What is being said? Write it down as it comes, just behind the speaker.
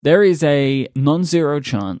There is a non-zero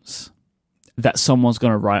chance that someone's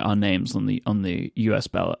going to write our names on the US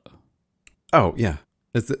ballot. Oh, yeah.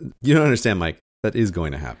 You don't understand, Mike. That is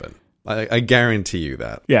going to happen. I guarantee you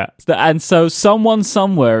that. Yeah. And so someone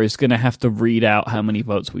somewhere is going to have to read out how many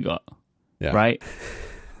votes we got. Yeah. Right?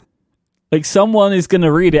 Like, someone is going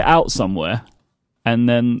to read it out somewhere. And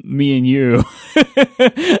then me and you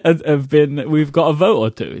we've got a vote or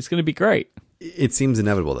two. It's going to be great. It seems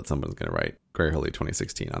inevitable that someone's going to write Gray Hurley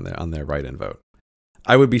 2016 on their write-in vote.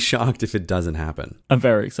 I would be shocked if it doesn't happen. I'm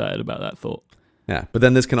very excited about that thought. Yeah, but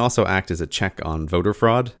then this can also act as a check on voter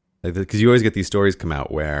fraud. Because you always get these stories come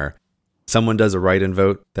out where someone does a write-in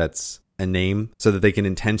vote that's a name so that they can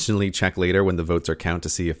intentionally check later when the votes are counted to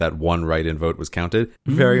see if that one write-in vote was counted.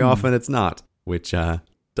 Very often it's not, which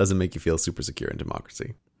doesn't make you feel super secure in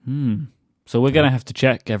democracy. So we're going to have to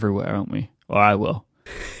check everywhere, aren't we? Or I will,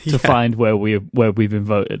 to find where we've been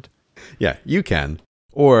voted. Yeah, you can.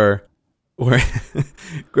 Or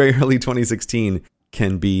Gray Hurley 2016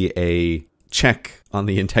 can be a check on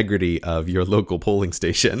the integrity of your local polling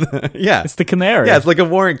station. Yeah. It's the canary. Yeah, it's like a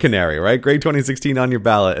warrant canary, right? Gray 2016 on your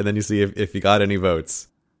ballot, and then you see if you got any votes.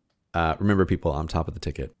 Remember, people, I'm top of the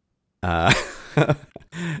ticket.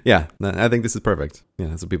 Yeah, I think this is perfect. Yeah,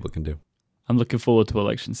 that's what people can do. I'm looking forward to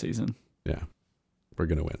election season. Yeah, we're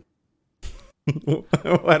going to win.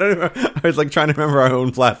 I don't know. I was like trying to remember our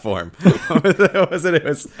own platform. What was it? It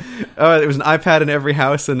was an iPad in every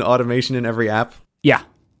house and automation in every app. Yeah.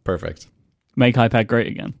 Perfect. Make iPad great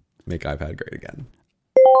again. Make iPad great again.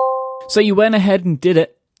 So you went ahead and did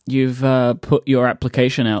it. You've put your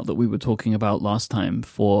application out that we were talking about last time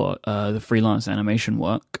for the freelance animation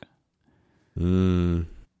work.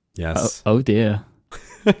 Yes. Oh dear.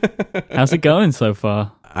 How's it going so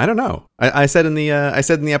far? I don't know. I said in the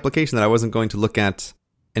application that I wasn't going to look at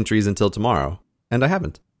entries until tomorrow, and I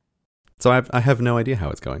haven't. So I have no idea how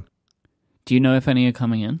it's going. Do you know if any are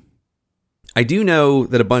coming in? I do know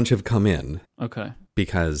that a bunch have come in. Okay.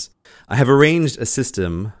 Because I have arranged a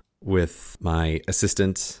system with my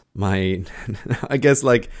assistant, my, I guess,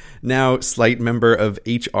 like, now slight member of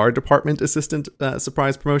HR department assistant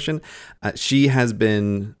surprise promotion. She has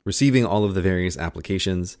been receiving all of the various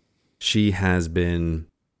applications. She has been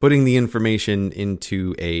putting the information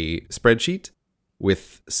into a spreadsheet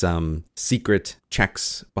with some secret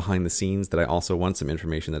checks behind the scenes that I also want some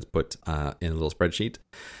information that's put in a little spreadsheet.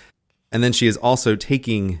 And then she is also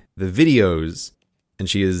taking the videos and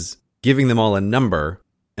she is giving them all a number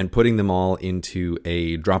and putting them all into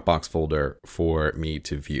a Dropbox folder for me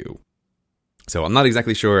to view. So I'm not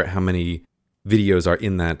exactly sure how many videos are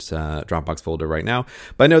in that Dropbox folder right now,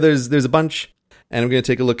 but I know there's a bunch, and I'm going to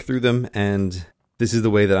take a look through them, and this is the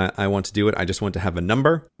way that I want to do it. I just want to have a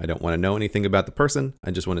number. I don't want to know anything about the person.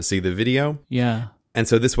 I just want to see the video. Yeah. And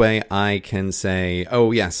so this way I can say,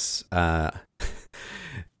 oh, yes,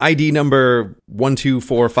 ID number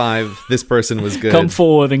 1245, this person was good. Come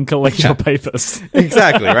forward and collect your papers.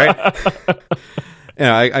 Exactly, right?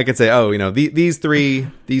 I could say, oh, these three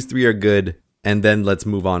are good, and then let's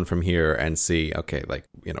move on from here and see, okay, like,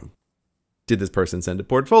 did this person send a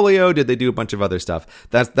portfolio? Did they do a bunch of other stuff?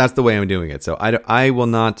 That's the way I'm doing it. So I will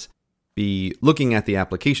not be looking at the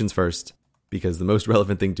applications first, because the most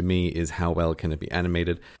relevant thing to me is how well can it be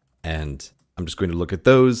animated, and I'm just going to look at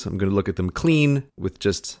those. I'm going to look at them clean with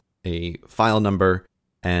just a file number,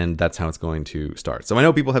 and that's how it's going to start. So I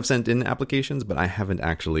know people have sent in applications, but I haven't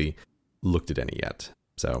actually looked at any yet.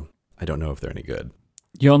 So I don't know if they're any good.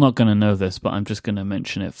 You're not going to know this, but I'm just going to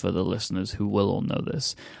mention it for the listeners who will all know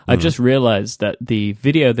this. I just realized that the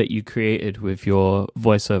video that you created with your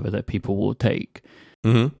voiceover that people will take,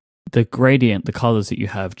 the gradient, the colors that you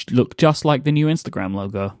have look just like the new Instagram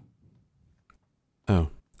logo. Oh,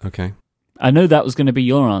 okay. I know that was going to be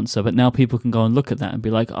your answer, but now people can go and look at that and be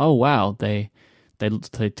like, "Oh wow, they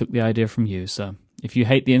took the idea from you." So if you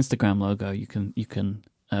hate the Instagram logo, you can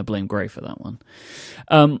blame Gray for that one.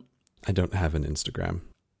 I don't have an Instagram.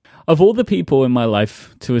 Of all the people in my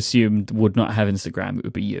life to assume would not have Instagram, it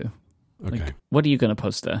would be you. Okay. Like, what are you going to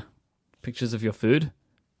post there? Pictures of your food?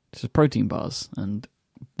 Just protein bars and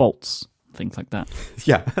bolts, things like that.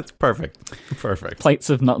 Yeah, that's perfect. Perfect. Plates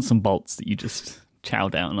of nuts and bolts that you just chow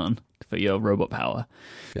down on for your robot power.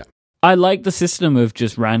 Yeah. I like the system of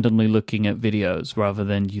just randomly looking at videos rather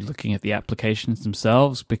than you looking at the applications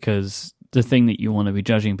themselves, because the thing that you want to be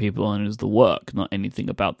judging people on is the work, not anything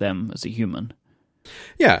about them as a human.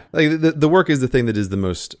 Yeah, like the work is the thing that is the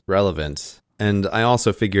most relevant. And I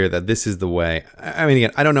also figure that this is the way. I mean,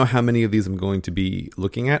 again, I don't know how many of these I'm going to be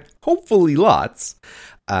looking at. Hopefully lots.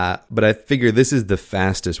 But I figure this is the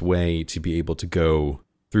fastest way to be able to go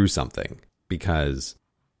through something, because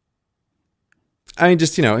I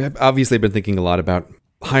just, obviously I've been thinking a lot about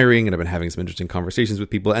hiring, and I've been having some interesting conversations with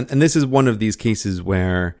people. And this is one of these cases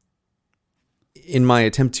where, in my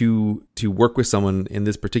attempt to work with someone in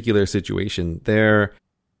this particular situation, their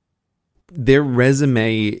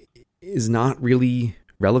resume is not really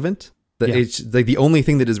relevant. It's like the only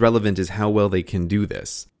thing that is relevant is how well they can do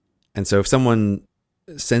this. And so if someone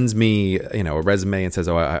sends me, a resume and says,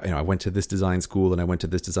 "Oh, I went to this design school and I went to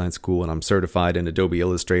this design school and I'm certified in Adobe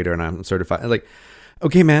Illustrator and I'm certified," I'm like,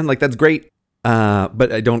 okay, man, like that's great.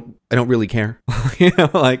 But I don't really care.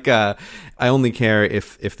 I only care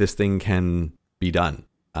if this thing can be done.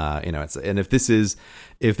 And if this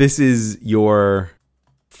is your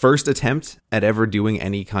first attempt at ever doing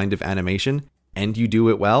any kind of animation and you do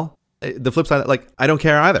it well, the flip side, like, I don't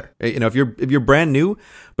care either. If you're brand new,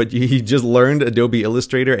 but you just learned Adobe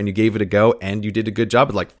Illustrator and you gave it a go and you did a good job,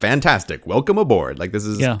 it's like, fantastic, welcome aboard. Like, this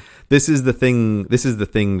is the thing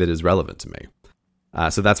that is relevant to me.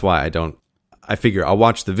 So that's why I figure I'll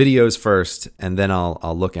watch the videos first and then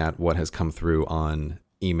I'll look at what has come through on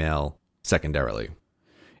email secondarily.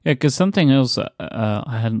 Yeah, because something else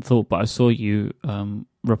I hadn't thought, but I saw you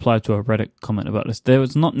reply to a Reddit comment about this. There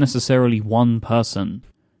was not necessarily one person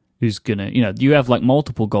who's gonna, you have like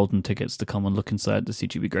multiple golden tickets to come and look inside the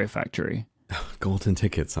CGP Grey factory. Golden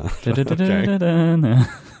tickets, huh?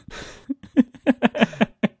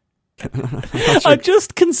 I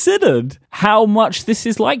just considered how much this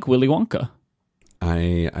is like Willy Wonka.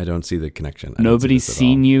 I don't see the connection. Nobody's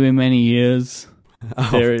seen you in many years.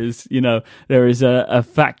 Oh. There is a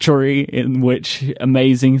factory in which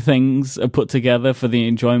amazing things are put together for the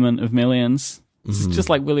enjoyment of millions. It's just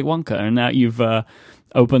like Willy Wonka, and now you've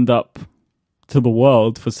opened up to the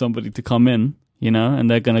world for somebody to come in, and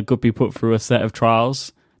they're going to be put through a set of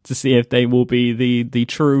trials to see if they will be the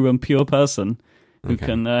true and pure person who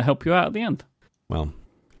can help you out at the end. Well,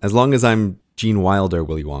 as long as I'm Gene Wilder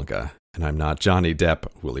Willy Wonka, and I'm not Johnny Depp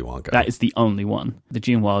Willy Wonka. That is the only one. The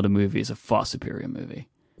Gene Wilder movie is a far superior movie.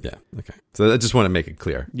 Yeah, okay. So I just want to make it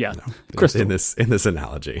clear. Yeah, in this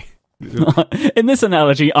analogy. In this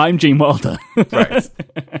analogy, I'm Gene Wilder. Right.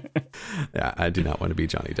 Yeah, I do not want to be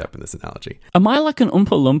Johnny Depp in this analogy. Am I like an Oompa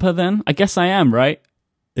Loompa then? I guess I am, right?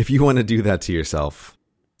 If you want to do that to yourself,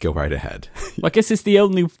 go right ahead. I guess it's the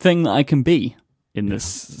only thing that I can be in this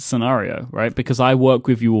scenario, right? Because I work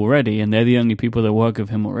with you already, and they're the only people that work with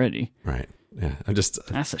him already. Right. Yeah.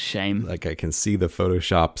 That's a shame. Like, I can see the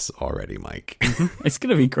Photoshops already, Mike. It's going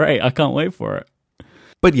to be great. I can't wait for it.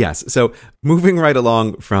 But yes, so moving right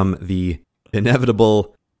along from the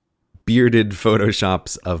inevitable bearded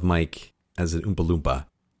Photoshops of Mike as an Oompa Loompa.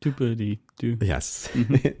 Yes.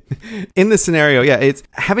 Mm-hmm. In this scenario, it's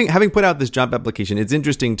having put out this job application, it's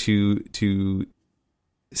interesting to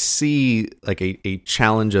see like a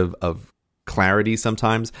challenge of clarity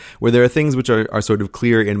sometimes, where there are things which are sort of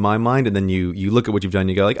clear in my mind, and then you look at what you've done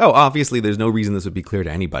and you go like, oh, obviously there's no reason this would be clear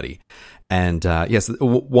to anybody. And yes,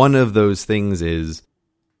 one of those things is,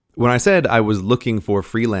 when I said I was looking for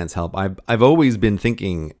freelance help, I've always been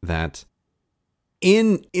thinking that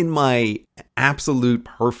in my absolute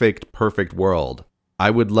perfect world,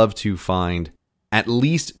 I would love to find at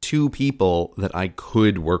least 2 people that I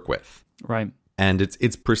could work with. Right. And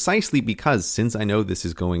it's precisely because, since I know this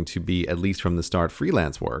is going to be, at least from the start,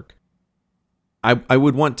 freelance work, I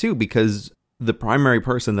would want to, because the primary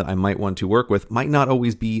person that I might want to work with might not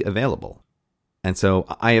always be available. And so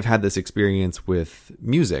I have had this experience with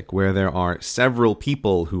music where there are several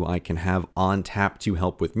people who I can have on tap to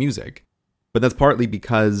help with music. But that's partly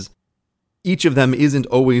because each of them isn't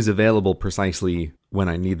always available precisely when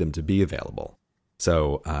I need them to be available.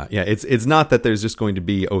 So, it's not that there's just going to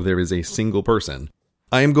be, there is a single person.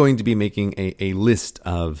 I am going to be making a list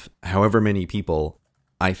of however many people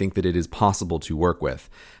I think that it is possible to work with.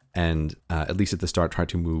 And at least at the start, try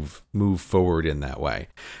to move forward in that way.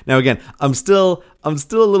 Now, again, I'm still a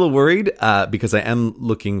little worried because I am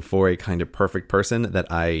looking for a kind of perfect person, that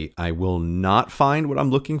I will not find what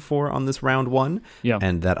I'm looking for on this round 1,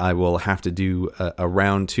 and that I will have to do a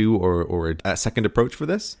round 2 or a second approach for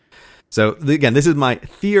this. So again, this is my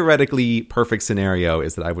theoretically perfect scenario,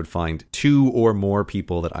 is that I would find 2 or more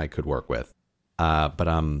people that I could work with. But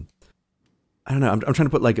I don't know. I'm trying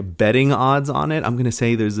to put like betting odds on it. I'm going to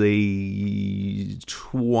say there's a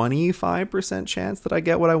 25% chance that I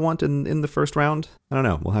get what I want in the first round. I don't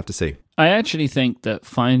know. We'll have to see. I actually think that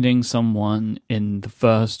finding someone in the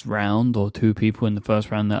first round, or 2 people in the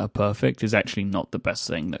first round that are perfect, is actually not the best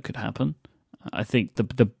thing that could happen. I think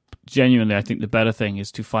genuinely, I think the better thing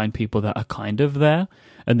is to find people that are kind of there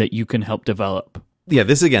and that you can help develop. Yeah,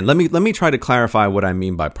 this again, let me try to clarify what I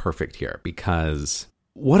mean by perfect here, because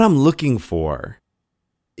what I'm looking for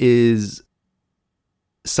is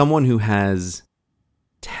someone who has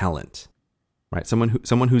talent, right? Someone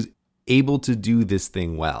who's able to do this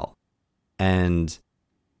thing well. And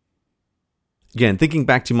again, thinking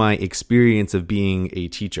back to my experience of being a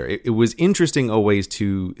teacher, it was interesting always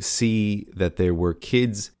to see that there were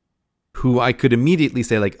kids who I could immediately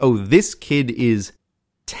say, like, oh, this kid is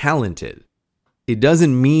talented. It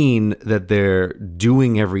doesn't mean that they're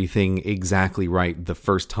doing everything exactly right the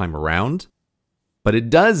first time around, but it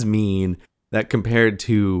does mean that compared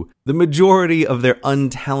to the majority of their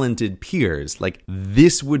untalented peers, like,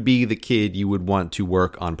 this would be the kid you would want to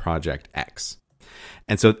work on Project X.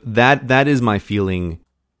 And so that is my feeling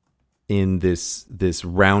in this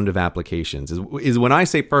round of applications is when I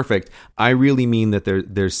say perfect, I really mean that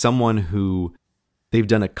there's someone who they've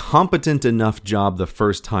done a competent enough job the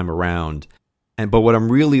first time around. But what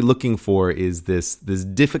I'm really looking for is this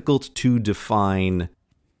difficult to define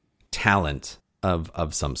talent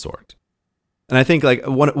of some sort. And I think, like,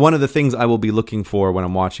 one of the things I will be looking for when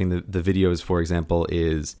I'm watching the videos, for example,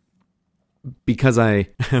 is because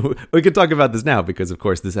we could talk about this now because, of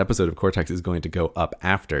course, this episode of Cortex is going to go up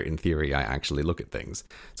after, in theory, I actually look at things.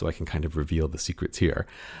 So I can kind of reveal the secrets here.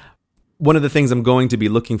 One of the things I'm going to be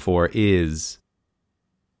looking for is,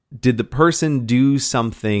 did the person do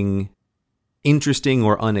something interesting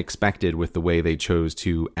or unexpected with the way they chose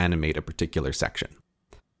to animate a particular section?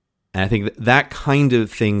 And I think that kind of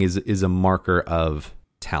thing is a marker of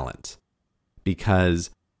talent, because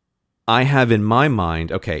I have in my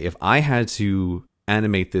mind, okay, if I had to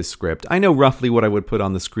animate this script, I know roughly what I would put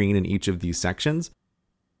on the screen in each of these sections,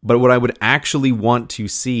 but what I would actually want to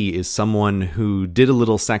see is someone who did a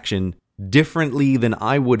little section differently than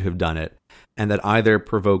I would have done it, and that either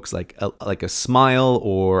provokes like a smile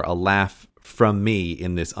or a laugh from me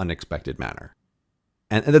in this unexpected manner.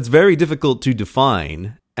 And that's very difficult to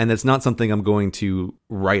define, and that's not something I'm going to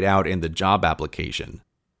write out in the job application,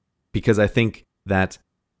 because I think that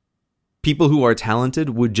people who are talented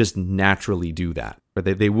would just naturally do that, but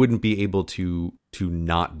they wouldn't be able to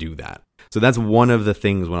not do that. So that's one of the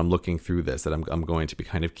things when I'm looking through this that I'm going to be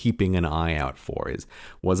kind of keeping an eye out for is,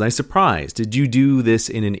 was I surprised? Did you do this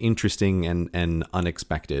in an interesting and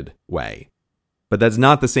unexpected way? But that's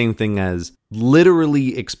not the same thing as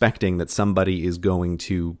literally expecting that somebody is going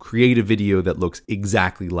to create a video that looks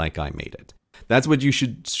exactly like I made it. That's what you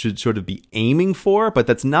should sort of be aiming for, but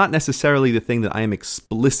that's not necessarily the thing that I am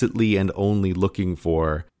explicitly and only looking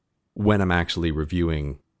for when I'm actually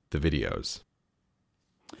reviewing the videos.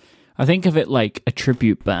 I think of it like a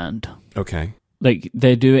tribute band. Okay. Like,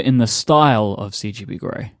 they do it in the style of CGP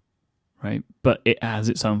Grey, right? But it has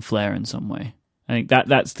its own flair in some way. I think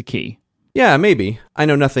that's the key. Yeah, maybe. I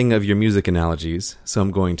know nothing of your music analogies, so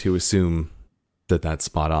I'm going to assume that that's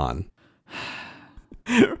spot on.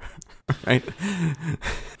 Right?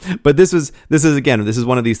 But this is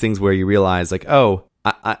one of these things where you realize, like, oh,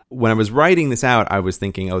 when I was writing this out, I was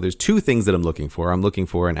thinking, oh, there's two things that I'm looking for. I'm looking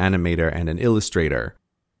for an animator and an illustrator.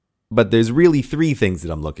 But there's really three things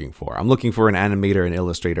that I'm looking for. I'm looking for an animator, an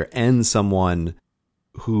illustrator, and someone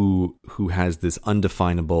who has this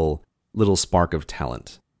undefinable little spark of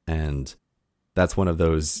talent. And that's one of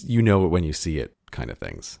those, you know it when you see it kind of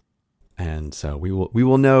things. And so we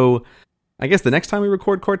will know, I guess, the next time we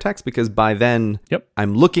record Cortex, because by then, yep,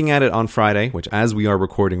 I'm looking at it on Friday, which as we are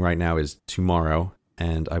recording right now is tomorrow,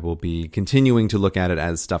 and I will be continuing to look at it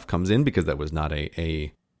as stuff comes in, because that was not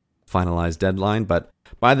a finalized deadline. But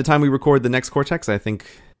by the time we record the next Cortex, I think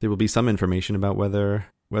there will be some information about whether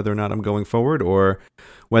or not I'm going forward, or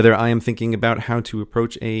whether I am thinking about how to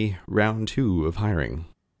approach a round 2 of hiring.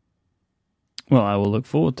 Well, I will look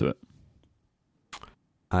forward to it.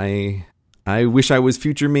 I wish I was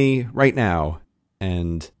future me right now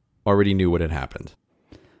and already knew what had happened.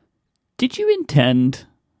 Did you intend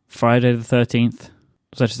Friday the 13th?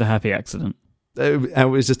 Was that just a happy accident? It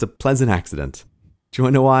was just a pleasant accident. Do you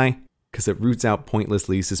want to know why? Because it roots out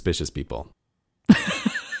pointlessly suspicious people.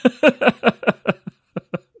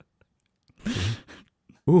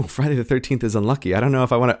 Ooh, Friday the 13th is unlucky. I don't know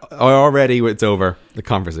if I want to... Already, it's over. The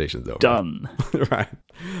conversation's over. Done. Right.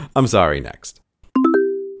 I'm sorry, next.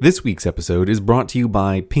 This week's episode is brought to you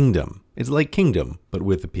by Pingdom. It's like Kingdom, but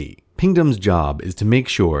with a P. Pingdom's job is to make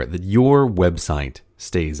sure that your website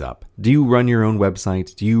stays up. Do you run your own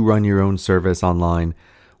website? Do you run your own service online?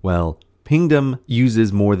 Well, Pingdom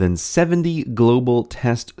uses more than 70 global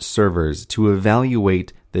test servers to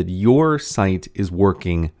evaluate that your site is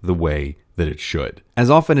working the way that it should. As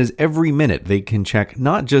often as every minute, they can check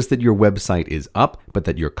not just that your website is up, but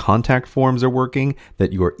that your contact forms are working,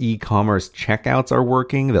 that your e-commerce checkouts are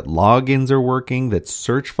working, that logins are working, that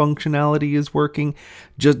search functionality is working.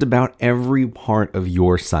 Just about every part of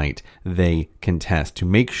your site they can test to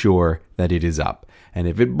make sure that it is up. And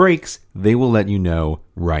if it breaks, they will let you know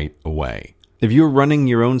right away. If you're running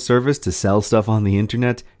your own service to sell stuff on the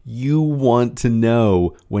internet, you want to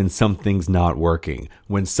know when something's not working,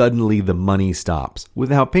 when suddenly the money stops.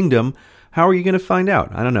 Without Pingdom, how are you going to find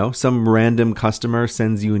out? I don't know, some random customer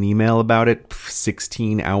sends you an email about it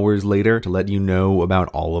 16 hours later to let you know about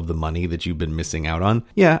all of the money that you've been missing out on.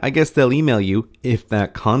 Yeah, I guess they'll email you if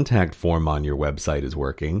that contact form on your website is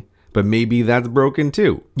working. But maybe that's broken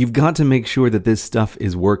too. You've got to make sure that this stuff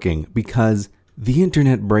is working because the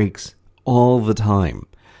internet breaks all the time.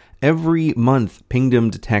 Every month,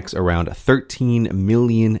 Pingdom detects around 13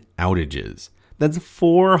 million outages. That's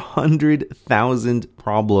 400,000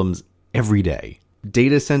 problems every day.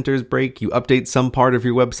 Data centers break, you update some part of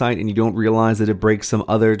your website and you don't realize that it breaks some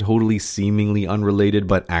other totally seemingly unrelated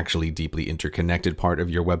but actually deeply interconnected part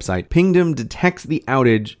of your website. Pingdom detects the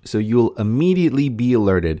outage so you'll immediately be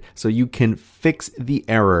alerted so you can fix the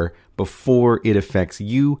error before it affects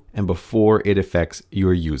you and before it affects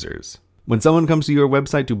your users. When someone comes to your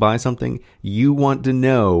website to buy something, you want to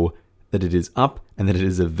know that it is up and that it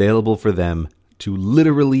is available for them to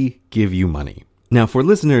literally give you money. Now, for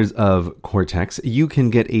listeners of Cortex, you can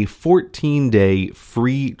get a 14-day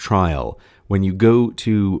free trial when you go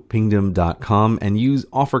to pingdom.com and use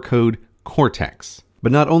offer code Cortex.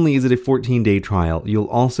 But not only is it a 14-day trial, you'll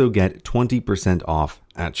also get 20% off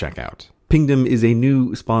at checkout. Pingdom is a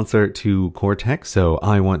new sponsor to Cortex, so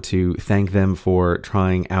I want to thank them for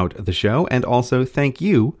trying out the show and also thank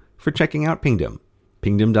you for checking out Pingdom.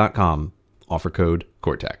 Pingdom.com, offer code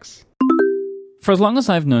Cortex. For as long as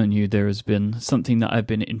I've known you, there has been something that I've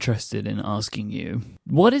been interested in asking you.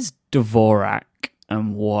 What is Dvorak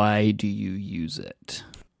and why do you use it?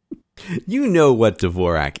 You know what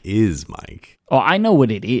Dvorak is, Mike. Oh, I know what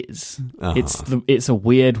it is. It's a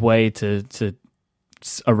weird way to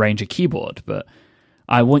arrange a keyboard, but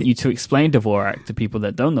I want you to explain Dvorak to people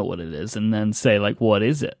that don't know what it is and then say, like, what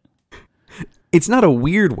is it? It's not a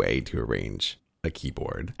weird way to arrange a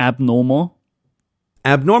keyboard. Abnormal?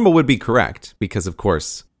 Abnormal would be correct, because, of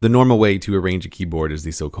course, the normal way to arrange a keyboard is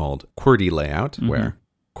the so-called QWERTY layout, where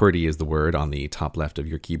QWERTY is the word on the top left of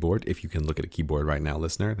your keyboard. If you can look at a keyboard right now,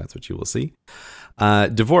 listener, that's what you will see.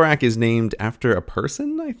 Dvorak is named after a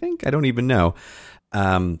person, I think? I don't even know.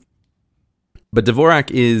 But Dvorak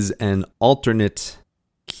is an alternate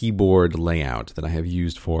keyboard layout that I have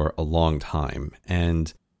used for a long time.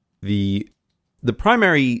 And the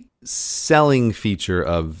primary selling feature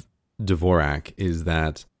of Dvorak is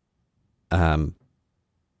that in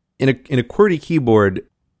a QWERTY keyboard,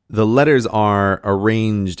 the letters are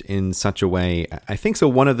arranged in such a way. I think so.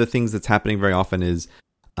 One of the things that's happening very often is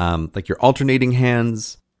like your alternating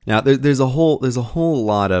hands. Now there's a whole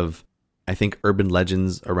lot of, I think, urban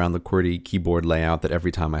legends around the QWERTY keyboard layout that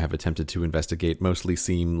every time I have attempted to investigate mostly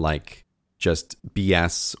seem like just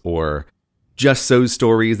BS or just so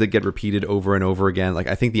stories that get repeated over and over again. Like,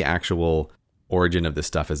 I think the actual origin of this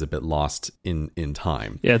stuff is a bit lost in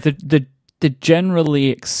time. Yeah, the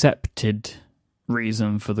generally accepted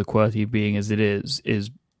reason for the QWERTY being as it is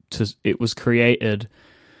it was created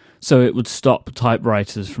so it would stop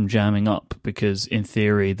typewriters from jamming up, because in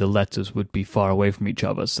theory the letters would be far away from each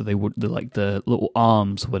other, so they would, the little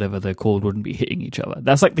arms, whatever they're called, wouldn't be hitting each other.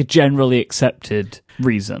 That's like the generally accepted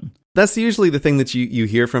reason. That's usually the thing that you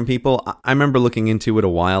hear from people. I remember looking into it a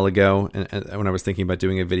while ago and when I was thinking about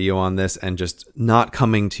doing a video on this and just not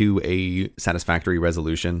coming to a satisfactory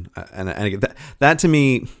resolution. And that to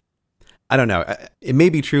me, I don't know. It may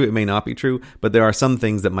be true, it may not be true, but there are some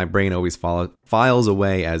things that my brain always files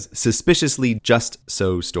away as suspiciously just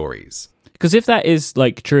so stories. Because if that is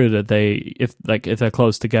like true, that if they're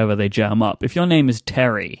close together, they jam up. If your name is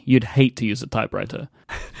Terry, you'd hate to use a typewriter.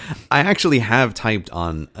 I actually have typed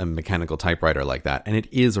on a mechanical typewriter like that, and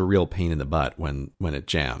it is a real pain in the butt when it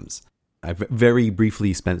jams. I've very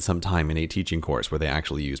briefly spent some time in a teaching course where they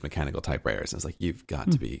actually use mechanical typewriters. And it's like, you've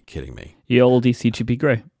got to be kidding me. Ye olde CGP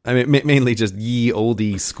Grey. I mean, mainly just ye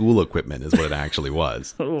olde school equipment is what it actually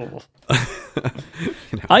was.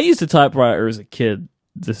 I used a typewriter as a kid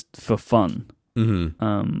just for fun.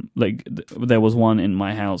 Mm-hmm. There was one in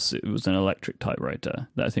my house. It was an electric typewriter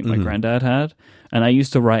that I think my granddad had, and I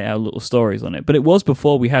used to write out little stories on it. But it was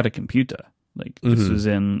before we had a computer. This was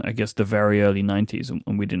in, I guess, the very early 90s,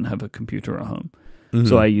 and we didn't have a computer at home.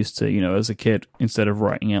 So I used to, as a kid, instead of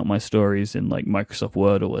writing out my stories in like Microsoft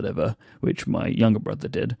Word or whatever, which my younger brother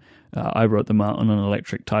did, I wrote them out on an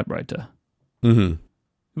electric typewriter. It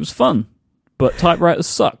was fun, but typewriters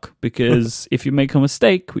suck because if you make a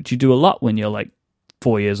mistake, which you do a lot when you're like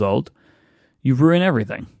 4 years old, you ruin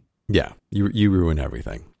everything. Yeah, you ruin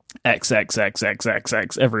everything.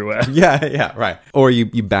 XXXXXX everywhere. Yeah, right. Or you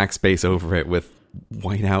backspace over it with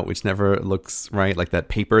whiteout, which never looks right, like that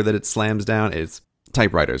paper that it slams down.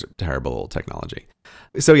 Typewriters are terrible technology.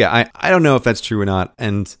 So yeah, I don't know if that's true or not,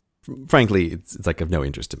 and frankly, it's like of no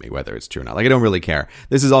interest to me whether it's true or not. Like, I don't really care.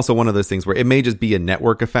 This is also one of those things where it may just be a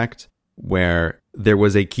network effect, where there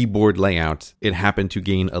was a keyboard layout, it happened to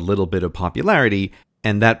gain a little bit of popularity,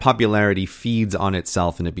 and that popularity feeds on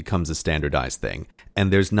itself and it becomes a standardized thing.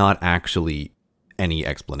 And there's not actually any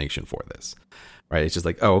explanation for this, right? It's just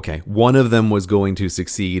like, oh, okay, one of them was going to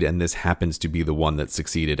succeed, and this happens to be the one that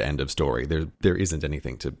succeeded, end of story. There isn't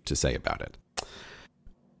anything to say about it.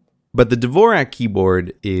 But the Dvorak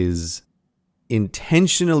keyboard is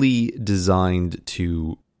intentionally designed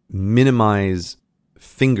to minimize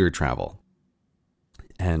finger travel.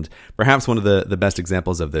 And perhaps one of the best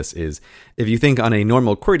examples of this is if you think on a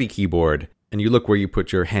normal QWERTY keyboard and you look where you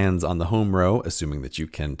put your hands on the home row, assuming that you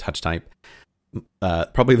can touch type,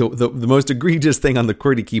 probably the most egregious thing on the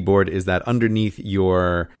QWERTY keyboard is that underneath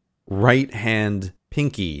your right hand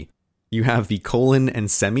pinky, you have the colon and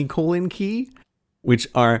semicolon key, which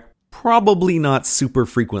are probably not super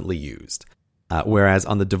frequently used. Whereas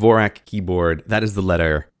on the Dvorak keyboard, that is the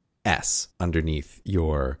letter S underneath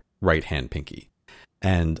your right hand pinky.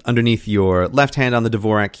 And underneath your left hand on the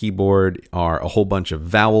Dvorak keyboard are a whole bunch of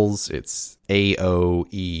vowels. It's A, O,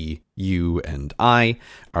 E, U, and I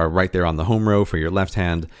are right there on the home row for your left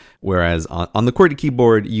hand. Whereas on the QWERTY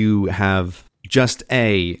keyboard, you have just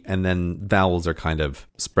A, and then vowels are kind of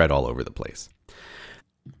spread all over the place.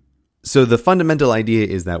 So the fundamental idea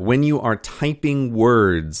is that when you are typing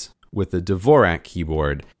words with the Dvorak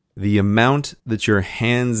keyboard, the amount that your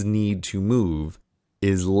hands need to move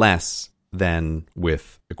is less than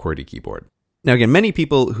with a QWERTY keyboard. Now, again, many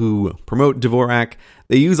people who promote Dvorak,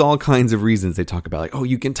 they use all kinds of reasons. They talk about like, oh,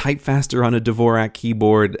 you can type faster on a Dvorak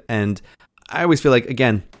keyboard. And I always feel like,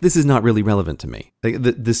 again, this is not really relevant to me. Like,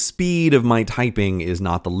 the speed of my typing is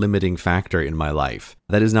not the limiting factor in my life.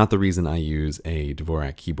 That is not the reason I use a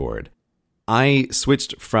Dvorak keyboard. I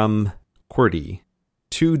switched from QWERTY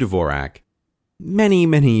to Dvorak many,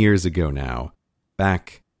 many years ago now,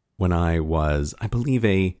 back when I was, I believe,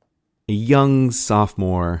 a young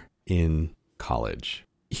sophomore in college.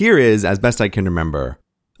 Here is, as best I can remember,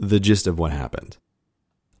 the gist of what happened.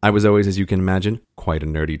 I was always, as you can imagine, quite a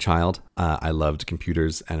nerdy child. I loved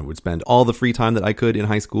computers and would spend all the free time that I could in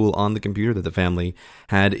high school on the computer that the family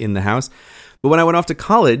had in the house. But when I went off to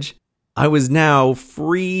college, I was now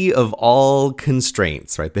free of all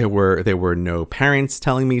constraints, right? There were no parents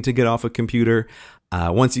telling me to get off a computer.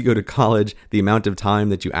 Once you go to college, the amount of time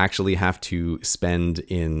that you actually have to spend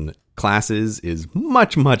in classes is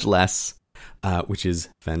much, much less, which is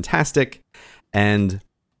fantastic. And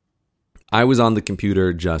I was on the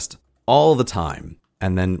computer just all the time.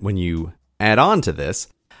 And then when you add on to this,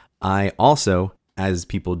 I also, as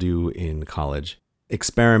people do in college,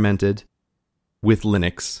 experimented with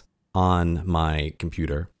Linux on my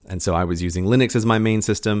computer. And so I was using Linux as my main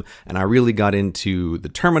system, and I really got into the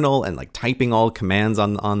terminal and like typing all commands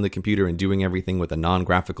on the computer and doing everything with a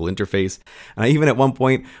non-graphical interface. And I even at one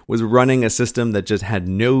point was running a system that just had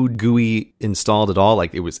no GUI installed at all.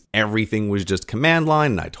 Like everything was just command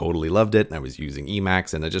line, and I totally loved it. And I was using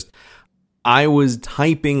Emacs, and I was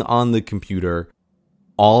typing on the computer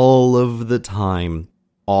all of the time,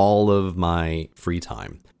 all of my free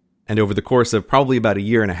time. And over the course of probably about a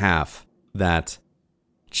year and a half, that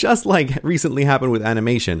just like recently happened with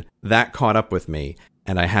animation, that caught up with me.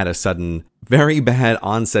 And I had a sudden, very bad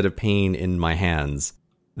onset of pain in my hands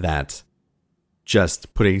that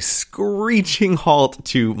just put a screeching halt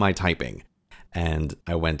to my typing. And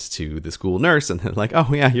I went to the school nurse and they're like,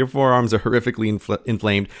 oh yeah, your forearms are horrifically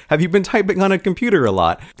inflamed. Have you been typing on a computer a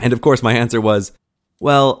lot? And of course my answer was,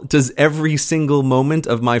 well, does every single moment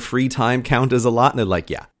of my free time count as a lot? And they're like,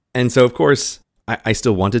 yeah. And so, of course, I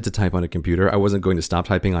still wanted to type on a computer. I wasn't going to stop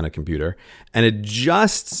typing on a computer. And it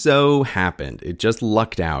just so happened, it just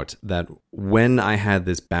lucked out that when I had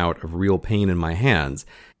this bout of real pain in my hands,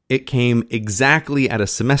 it came exactly at a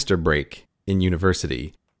semester break in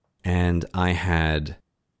university. And I had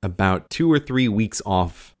about 2 or 3 weeks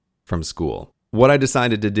off from school. What I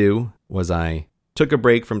decided to do was I took a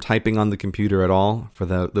break from typing on the computer at all for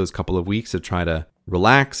those couple of weeks to try to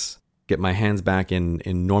relax, get my hands back in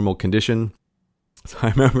normal condition. So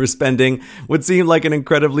I remember spending what seemed like an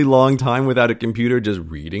incredibly long time without a computer, just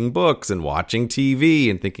reading books and watching TV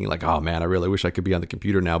and thinking like, oh man, I really wish I could be on the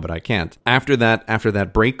computer now, but I can't. After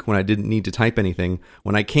that break, when I didn't need to type anything,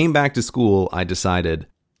 when I came back to school, I decided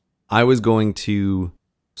I was going to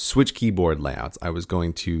switch keyboard layouts. I was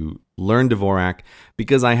going to learn Dvorak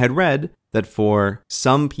because I had read that for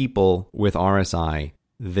some people with RSI,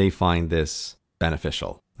 they find this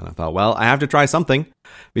beneficial. And I thought, well, I have to try something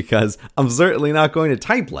because I'm certainly not going to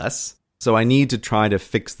type less. So I need to try to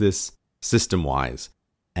fix this system-wise.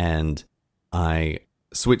 And I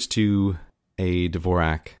switched to a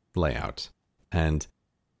Dvorak layout. And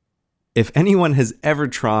if anyone has ever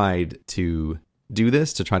tried to do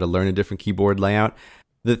this, to try to learn a different keyboard layout,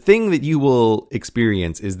 the thing that you will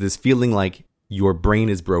experience is this feeling like your brain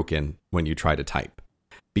is broken when you try to type.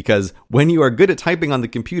 Because when you are good at typing on the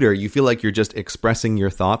computer, you feel like you're just expressing your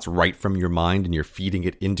thoughts right from your mind and you're feeding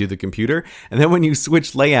it into the computer. And then when you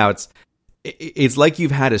switch layouts, it's like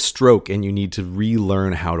you've had a stroke and you need to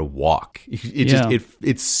relearn how to walk.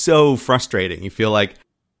 It's so frustrating. You feel like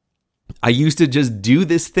I used to just do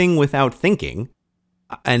this thing without thinking,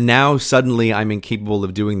 and now suddenly I'm incapable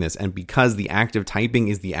of doing this. And because the act of typing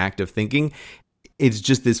is the act of thinking, it's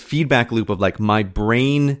just this feedback loop of like my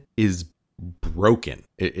brain is broken.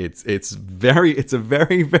 It's a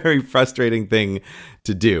very, very frustrating thing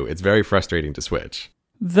to do. It's very frustrating to switch.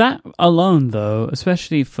 That alone, though,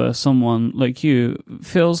 especially for someone like you,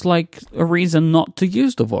 feels like a reason not to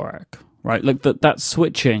use Dvorak, right? Like that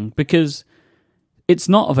switching, because it's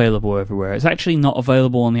not available everywhere. It's actually not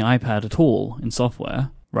available on the iPad at all in software,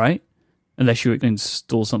 right? Unless you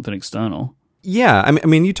install something external. Yeah, I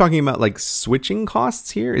mean, you talking about like switching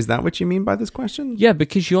costs here? Is that what you mean by this question? Yeah,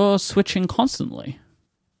 because you're switching constantly.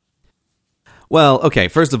 Well, okay.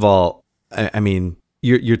 First of all, I mean,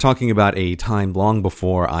 you're talking about a time long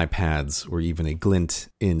before iPads were even a glint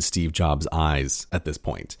in Steve Jobs' eyes at this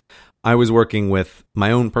point. I was working with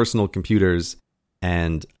my own personal computers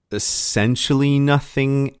and essentially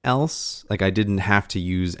nothing else. Like I didn't have to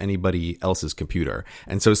use anybody else's computer.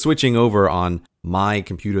 And so switching over on my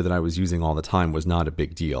computer that I was using all the time was not a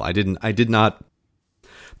big deal. I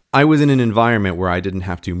was in an environment where I didn't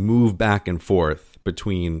have to move back and forth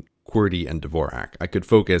between QWERTY and Dvorak. I could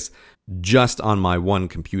focus just on my one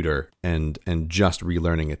computer and just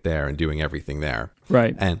relearning it there and doing everything there.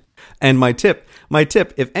 Right. And my tip,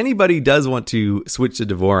 if anybody does want to switch to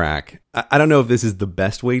Dvorak, I don't know if this is the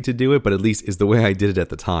best way to do it, but at least is the way I did it at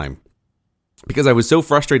the time. Because I was so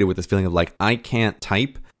frustrated with this feeling of like, I can't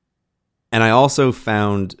type. And I also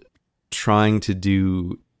found trying to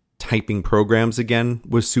do typing programs again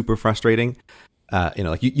was super frustrating.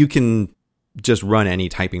 Like you can just run any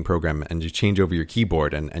typing program and you change over your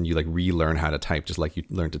keyboard and you like relearn how to type just like you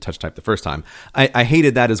learned to touch type the first time. I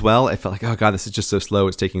hated that as well. I felt like, oh God, this is just so slow.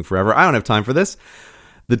 It's taking forever. I don't have time for this.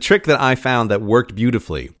 The trick that I found that worked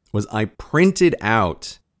beautifully was I printed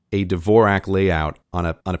out a Dvorak layout on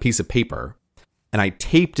a piece of paper and I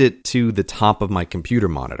taped it to the top of my computer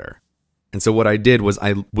monitor. And so what I did was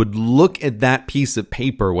I would look at that piece of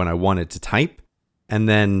paper when I wanted to type and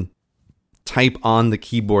then type on the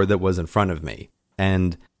keyboard that was in front of me.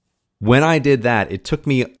 And when I did that, it took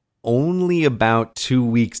me only about 2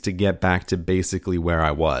 weeks to get back to basically where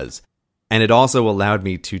I was. And it also allowed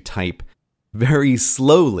me to type very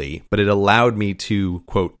slowly, but it allowed me to,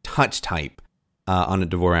 quote, touch type on a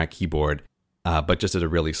Dvorak keyboard, but just at a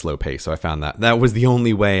really slow pace. So I found that was the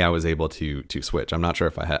only way I was able to switch. I'm not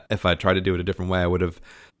sure if I tried to do it a different way, I would have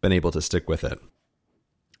been able to stick with it.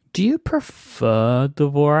 Do you prefer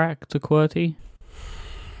Dvorak to QWERTY?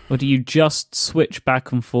 Or do you just switch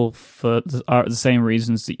back and forth for the same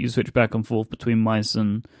reasons that you switch back and forth between mice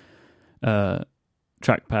and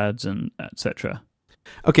trackpads and etc.?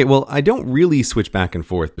 Okay, well, I don't really switch back and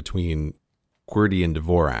forth between QWERTY and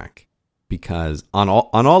Dvorak because on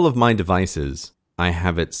all of my devices, I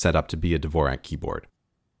have it set up to be a Dvorak keyboard.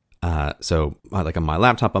 So like on my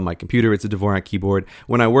laptop, on my computer, it's a Dvorak keyboard.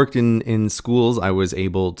 When I worked in schools, I was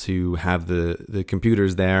able to have the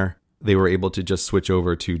computers there. They were able to just switch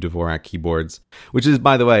over to Dvorak keyboards, which is,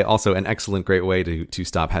 by the way, also an excellent, great way to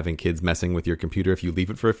stop having kids messing with your computer if you leave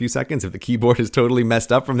it for a few seconds. If the keyboard is totally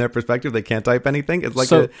messed up from their perspective, they can't type anything. It's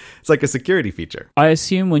like a security feature. I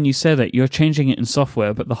assume when you say that, you're changing it in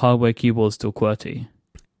software, but the hardware keyboard is still QWERTY.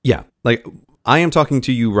 Yeah, like I am talking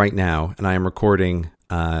to you right now, and I am recording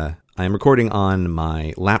on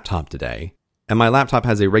my laptop today, and my laptop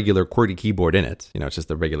has a regular QWERTY keyboard in it. It's just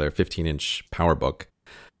the regular 15-inch PowerBook,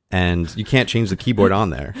 and you can't change the keyboard on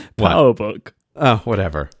there. PowerBook? Oh,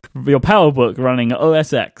 whatever. Your PowerBook running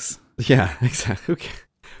OS X. Yeah, exactly.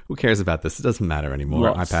 Who cares about this? It doesn't matter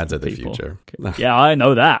anymore. Lots iPads are of the people. future. Yeah, I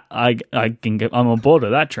know that. I'm on board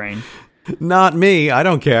with that train. Not me. I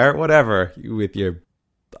don't care. Whatever. You with your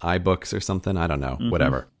iBooks or something. I don't know.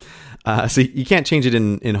 Whatever. So you can't change it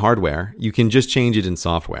in hardware. You can just change it in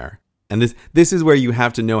software. And this is where you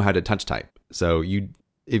have to know how to touch type. So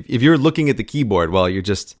if you're looking at the keyboard, well, you're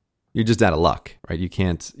just out of luck, right? You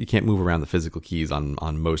can't move around the physical keys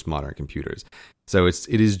on most modern computers. So it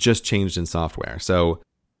is just changed in software. So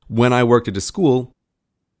when I worked at a school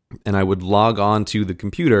and I would log on to the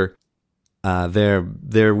computer,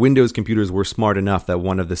 their Windows computers were smart enough that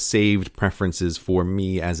one of the saved preferences for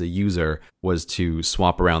me as a user was to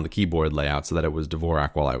swap around the keyboard layout so that it was Dvorak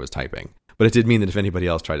while I was typing. But it did mean that if anybody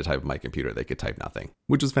else tried to type on my computer, they could type nothing,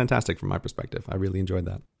 which was fantastic from my perspective. I really enjoyed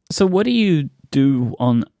that. So what do you do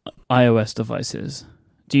on iOS devices?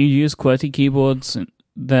 Do you use QWERTY keyboards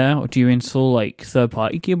there, or do you install like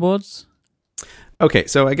third-party keyboards? Okay,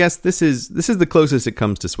 so I guess this is the closest it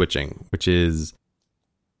comes to switching, which is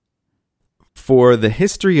for the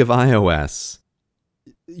history of iOS,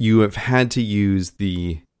 you have had to use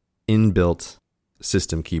the inbuilt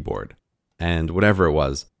system keyboard. And whatever it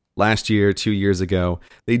was, last year, 2 years ago,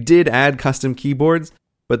 they did add custom keyboards,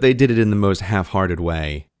 but they did it in the most half-hearted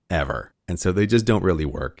way ever. And so they just don't really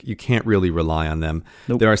work. You can't really rely on them.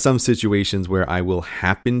 Nope. There are some situations where I will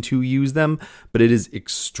happen to use them, but it is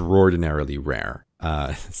extraordinarily rare.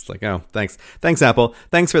 It's like, oh, thanks, Apple.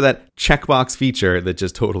 Thanks for that checkbox feature that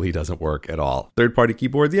just totally doesn't work at all. Third-party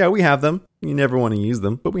keyboards, yeah, we have them. You never want to use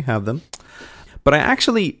them, but we have them. But I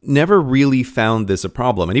actually never really found this a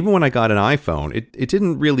problem. And even when I got an iPhone, it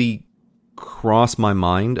didn't really cross my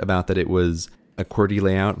mind about that it was a QWERTY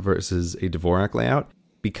layout versus a Dvorak layout,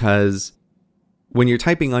 because when you're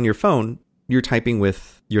typing on your phone, you're typing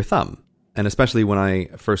with your thumb. And especially when I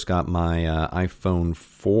first got my iPhone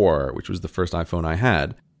 4, which was the first iPhone I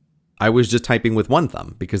had, I was just typing with one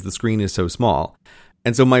thumb because the screen is so small.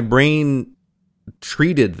 And so my brain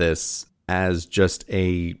treated this as just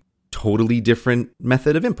a totally different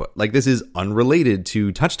method of input. Like, this is unrelated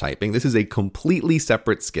to touch typing. This is a completely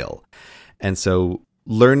separate skill. And so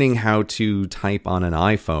learning how to type on an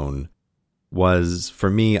iPhone was, for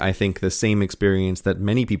me, I think the same experience that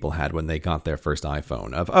many people had when they got their first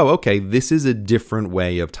iPhone of, oh, okay, this is a different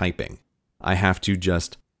way of typing. I have to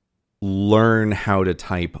just learn how to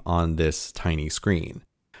type on this tiny screen.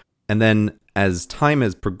 And then as time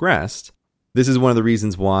has progressed, this is one of the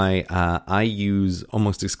reasons why I use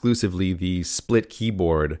almost exclusively the split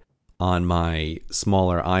keyboard on my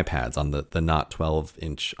smaller iPads, on the not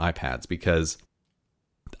 12-inch iPads, because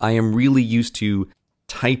I am really used to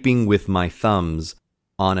typing with my thumbs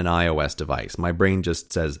on an iOS device. My brain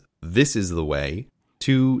just says, this is the way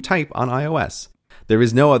to type on iOS. There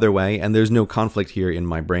is no other way, and there's no conflict here in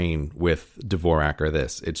my brain with Dvorak or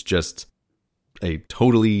this. It's just a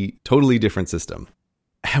totally different system.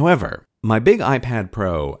 However, my big iPad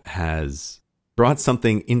Pro has brought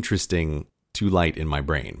something interesting to light in my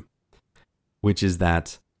brain, which is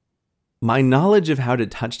that my knowledge of how to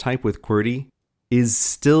touch type with QWERTY is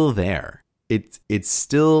still there. It's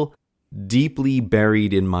still deeply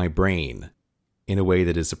buried in my brain in a way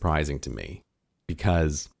that is surprising to me,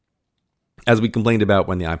 because as we complained about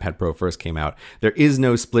when the iPad Pro first came out, there is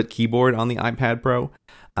no split keyboard on the iPad Pro.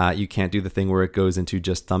 You can't do the thing where it goes into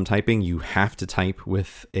just thumb typing. You have to type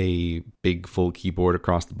with a big full keyboard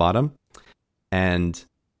across the bottom, and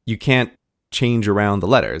you can't change around the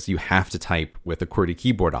letters. You have to type with a QWERTY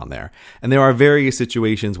keyboard on there. And there are various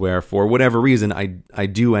situations where, for whatever reason, I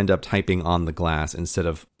do end up typing on the glass instead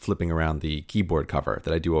of flipping around the keyboard cover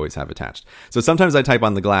that I do always have attached. So sometimes I type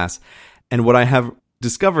on the glass, and what I have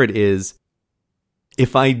discovered is,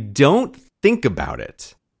 if I don't think about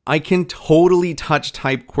it, I can totally touch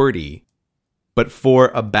type QWERTY, but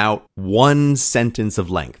for about one sentence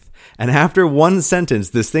of length. And after one sentence,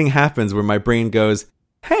 this thing happens where my brain goes,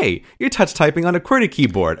 hey, you're touch typing on a QWERTY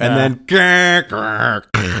keyboard. And then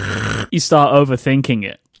you start overthinking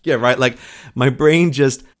it. Yeah, right. Like, my brain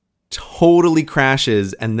just totally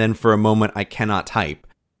crashes, and then for a moment I cannot type.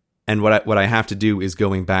 And what I have to do is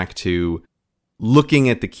going back to looking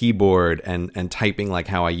at the keyboard and typing like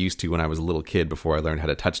how I used to when I was a little kid before I learned how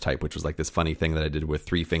to touch type, which was like this funny thing that I did with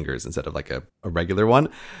 3 fingers instead of like a regular one.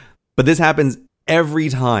 But this happens every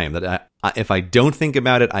time that if I don't think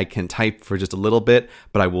about it, I can type for just a little bit,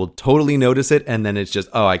 but I will totally notice it, and then it's just,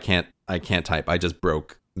 oh, I can't type. I just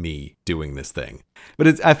broke me doing this thing.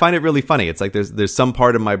 But I find it really funny. It's like there's some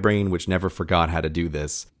part of my brain which never forgot how to do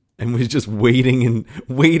this and was just waiting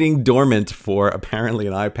dormant for apparently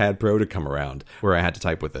an iPad Pro to come around where I had to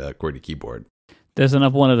type with a QWERTY keyboard. There's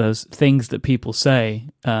another one of those things that people say,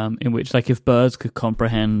 in which, like, if birds could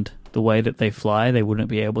comprehend the way that they fly, they wouldn't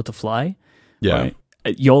be able to fly. Yeah. Right?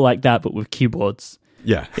 You're like that, but with keyboards.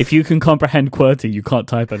 Yeah. If you can comprehend QWERTY, you can't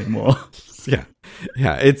type anymore. Yeah.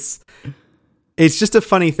 Yeah. It's just a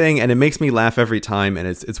funny thing, and it makes me laugh every time. And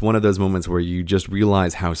it's one of those moments where you just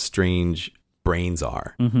realize how strange brains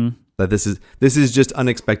are. Mm-hmm. That this is just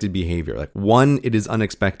unexpected behavior. Like, one, it is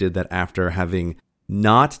unexpected that after having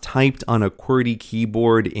not typed on a QWERTY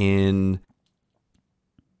keyboard in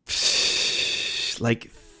like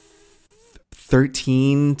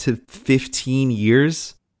 13 to 15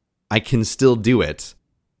 years, I can still do it.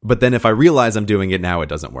 But then if I realize I'm doing it now, it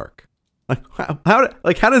doesn't work. How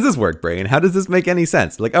does this work, brain? How does this make any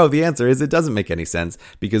sense? Like, oh, the answer is it doesn't make any sense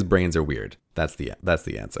because brains are weird. That's the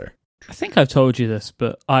answer. I think I've told you this,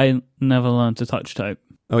 but I never learned to touch type.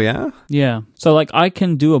 Oh, yeah? Yeah. So, like, I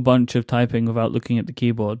can do a bunch of typing without looking at the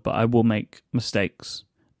keyboard, but I will make mistakes.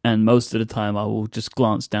 And most of the time, I will just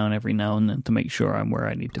glance down every now and then to make sure I'm where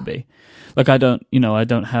I need to be. Like, I don't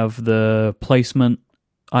have the placement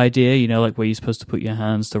idea, like where you're supposed to put your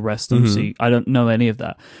hands to rest them. Mm-hmm. See, I don't know any of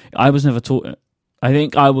that. I was never taught it. I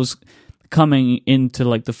think I was coming into,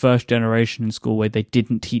 like, the first generation in school where they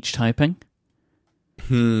didn't teach typing.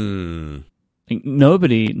 Like,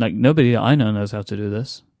 nobody that I know knows how to do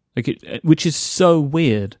this. Which is so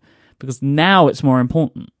weird because now it's more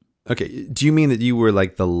important. Okay, do you mean that you were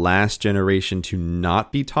like the last generation to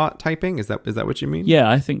not be taught typing? Is that what you mean? Yeah,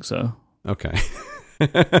 I think so. Okay.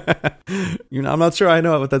 I'm not sure I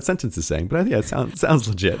know what that sentence is saying, but yeah, it sounds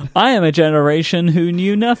legit. I am a generation who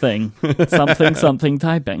knew nothing. something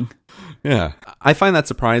typing. Yeah, I find that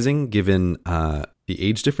surprising given the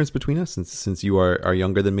age difference between us. Since you are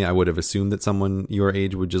younger than me, I would have assumed that someone your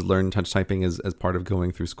age would just learn touch typing as part of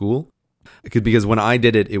going through school. Because when I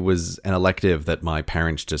did it, it was an elective that my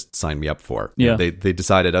parents just signed me up for. Yeah, they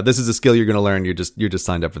decided, this is a skill you're going to learn. You're just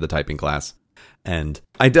signed up for the typing class. And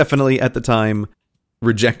I definitely at the time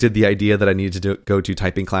rejected the idea that I needed to go to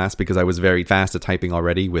typing class because I was very fast at typing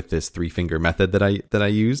already with this 3-finger method that I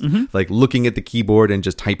used, like looking at the keyboard and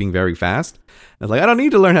just typing very fast. I was like, I don't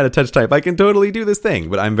need to learn how to touch type. I can totally do this thing.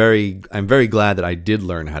 But I'm very glad that I did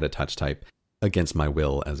learn how to touch type against my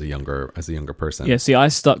will as a younger person. Yeah, see, I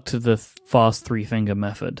stuck to the fast 3-finger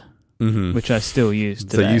method, which I still use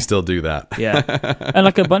today. So you still do that. Yeah. And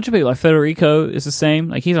like a bunch of people, like Federico is the same.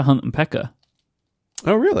 Like, he's a hunt and pecker.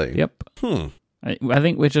 Oh, really? Yep. I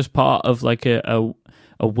think we're just part of like a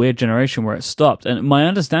weird generation where it stopped. And my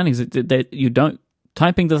understanding is that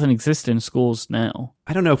typing doesn't exist in schools now.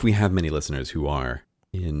 I don't know if we have many listeners who are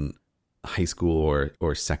in high school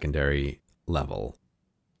or secondary level,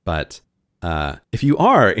 but if you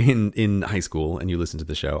are in high school and you listen to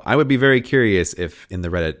the show, I would be very curious if in the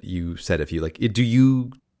Reddit you said if you do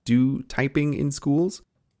you do typing in schools?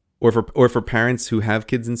 Or for parents who have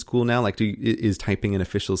kids in school now, like, is typing an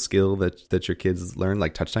official skill that your kids learn,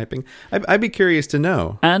 like touch typing? I'd be curious to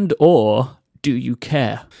know. And or do you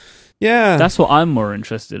care? Yeah, that's what I'm more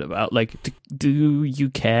interested about. Like, do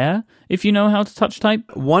you care if you know how to touch type?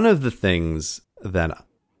 One of the things that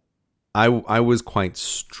I was quite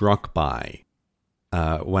struck by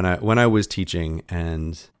when I was teaching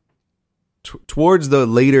and towards the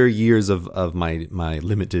later years of my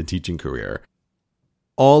limited teaching career.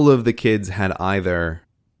 All of the kids had either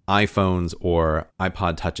iPhones or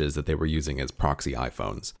iPod Touches that they were using as proxy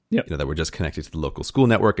iPhones. Yep. That were just connected to the local school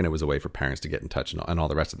network, and it was a way for parents to get in touch and all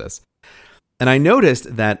the rest of this. And I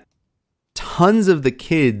noticed that tons of the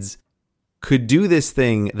kids could do this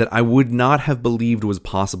thing that I would not have believed was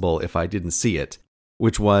possible if I didn't see it,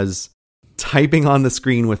 which was typing on the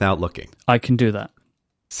screen without looking. I can do that.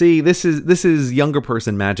 See, this is younger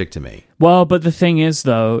person magic to me. Well, but the thing is,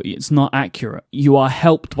 though, it's not accurate. You are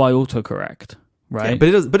helped by autocorrect, right? Yeah,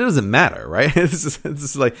 but it doesn't matter, right?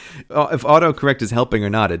 It's like, if autocorrect is helping or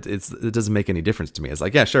not, it doesn't make any difference to me. It's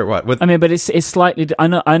like, yeah, sure, what? I mean, but it's slightly.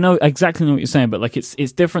 I know exactly what you're saying, but like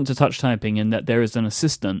it's different to touch typing in that there is an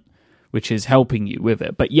assistant which is helping you with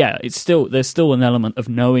it. But yeah, there's still an element of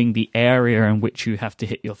knowing the area in which you have to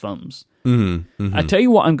hit your thumbs. I tell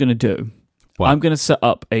you what I'm going to do. What? I'm going to set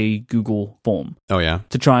up a Google form. Oh, yeah?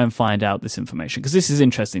 To try and find out this information, because this is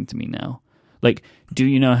interesting to me now. Like, do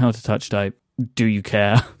you know how to touch type? Do you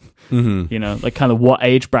care? Like, kind of what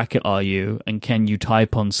age bracket are you, and can you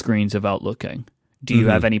type on screens without looking? Do you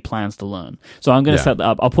have any plans to learn? So I'm going to set that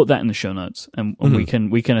up. I'll put that in the show notes, and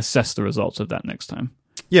we can assess the results of that next time.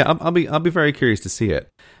 Yeah, I'll be very curious to see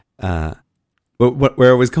it. But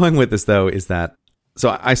where I was going with this, though, is that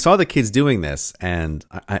so I saw the kids doing this, and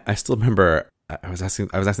I still remember I was asking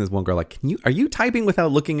this one girl, like, are you typing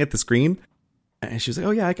without looking at the screen? And she was like,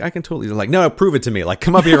 "Oh yeah, I can totally." Like, no, prove it to me. Like,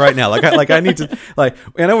 come up here right now. I need to. Like,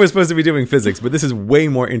 I know we're supposed to be doing physics, but this is way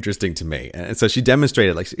more interesting to me. And so she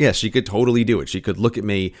demonstrated, like, yeah, she could totally do it. She could look at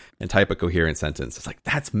me and type a coherent sentence. It's like,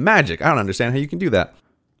 that's magic. I don't understand how you can do that.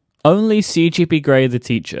 Only CGP Grey, the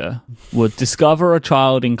teacher, would discover a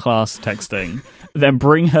child in class texting, then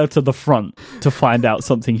bring her to the front to find out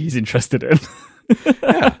something he's interested in.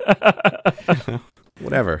 Yeah.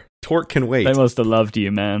 Whatever. Torque can wait. They must have loved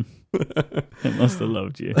you, man. They must have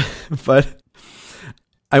loved you. But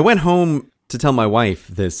I went home to tell my wife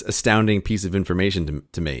this astounding piece of information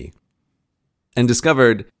to me, and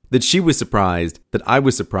discovered that she was surprised that I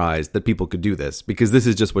was surprised that people could do this, because this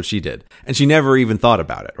is just what she did. And she never even thought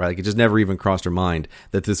about it, right? Like, it just never even crossed her mind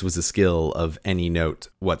that this was a skill of any note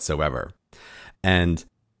whatsoever. And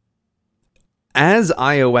as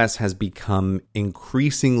iOS has become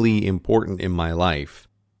increasingly important in my life,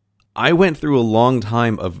 I went through a long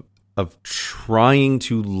time of trying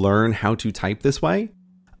to learn how to type this way,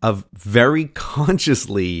 of very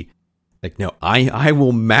consciously, like, no, I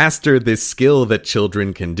will master this skill that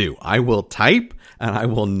children can do. I will type, and I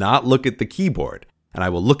will not look at the keyboard, and I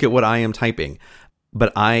will look at what I am typing.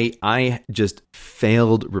 But I just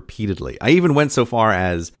failed repeatedly. I even went so far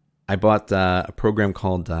as I bought a program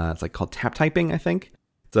called called Tap Typing, I think.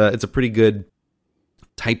 It's a pretty good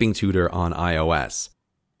typing tutor on iOS.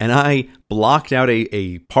 And I blocked out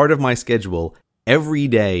a part of my schedule every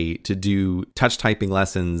day to do touch typing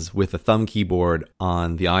lessons with a thumb keyboard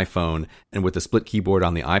on the iPhone and with a split keyboard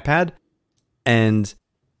on the iPad. And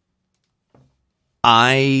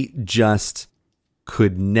I just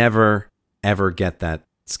could never, ever get that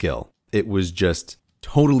skill. It was just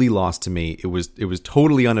totally lost to me. It was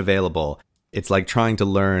totally unavailable. It's like trying to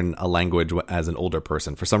learn a language as an older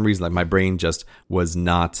person. For some reason, like, my brain just was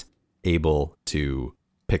not able to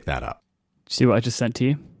pick that up. See what I just sent to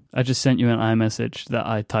you? I just sent you an iMessage that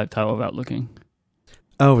I typed out without looking.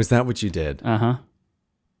 Oh, is that what you did? Uh-huh.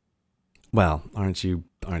 Well, aren't you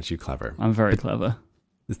clever? I'm very clever.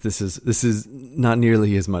 This is not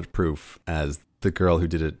nearly as much proof as the girl who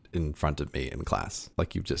did it in front of me in class.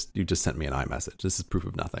 Like, you just sent me an iMessage. This is proof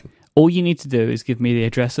of nothing. All you need to do is give me the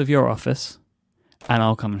address of your office, and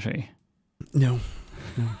I'll come and show you. No,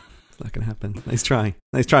 it's not going to happen. Nice try,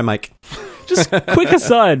 Mike. Just quick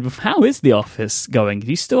aside, how is the office going? Do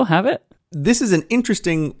you still have it? This is an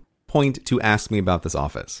interesting point to ask me about this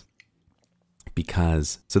office.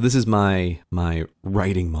 Because, so this is my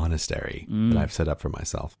writing monastery that I've set up for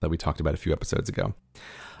myself that we talked about a few episodes ago.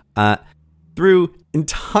 Through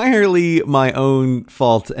entirely my own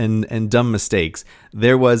fault and dumb mistakes,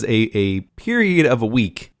 there was a period of a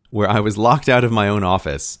week where I was locked out of my own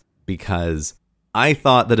office because I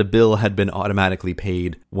thought that a bill had been automatically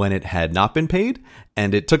paid when it had not been paid,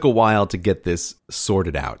 and it took a while to get this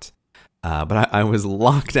sorted out. But I was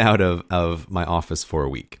locked out of my office for a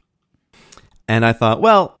week. And I thought,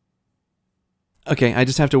 well, okay, I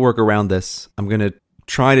just have to work around this. I'm going to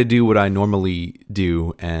try to do what I normally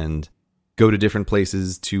do and go to different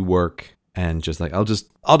places to work, and just like, I'll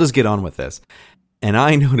just get on with this. And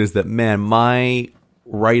I noticed that, man, my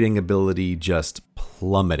writing ability just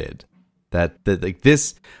plummeted. That like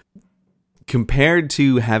this, compared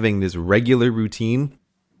to having this regular routine,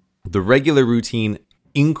 the regular routine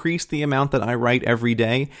increased the amount that I write every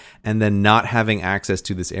day, and then not having access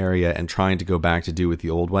to this area and trying to go back to do it the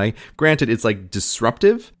old way. Granted, it's like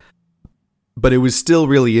disruptive, but it was still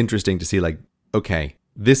really interesting to see, like, okay,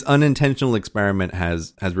 this unintentional experiment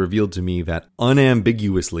has revealed to me that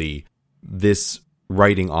unambiguously this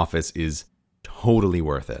writing office is totally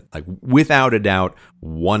worth it. Like, without a doubt,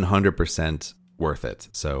 100% worth it.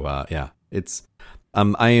 So yeah, it's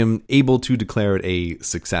I am able to declare it a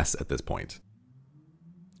success at this point.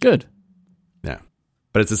 Good. Yeah.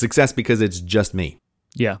 But it's a success because it's just me.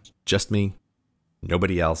 Yeah. Just me.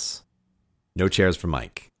 Nobody else. No chairs for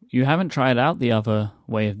Mike. You haven't tried out the other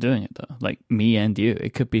way of doing it, though. Like, me and you.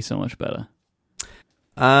 It could be so much better.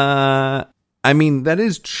 I mean, that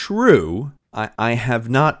is true. I have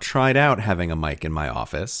not tried out having a mic in my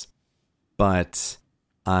office, but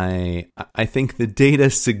I think the data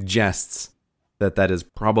suggests that is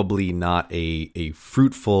probably not a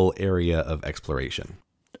fruitful area of exploration.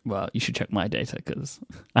 Well, you should check my data, because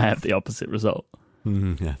I have the opposite result.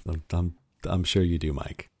 Yeah, I'm sure you do,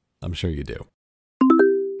 Mike. I'm sure you do.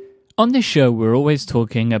 On this show, we're always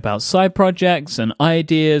talking about side projects and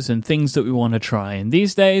ideas and things that we want to try. And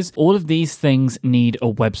these days, all of these things need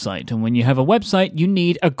a website. And when you have a website, you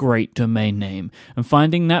need a great domain name. And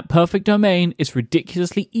finding that perfect domain is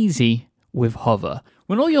ridiculously easy with Hover.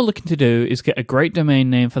 When all you're looking to do is get a great domain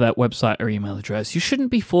name for that website or email address, you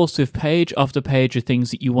shouldn't be forced with page after page of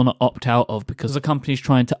things that you want to opt out of because the company's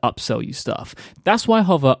trying to upsell you stuff. That's why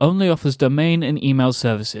Hover only offers domain and email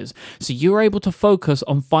services, so you're able to focus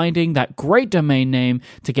on finding that great domain name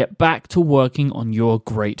to get back to working on your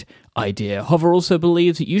great idea. Hover also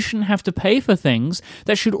believes that you shouldn't have to pay for things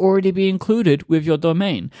that should already be included with your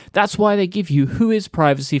domain. That's why they give you Whois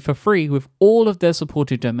Privacy for free with all of their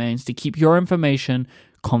supported domains to keep your information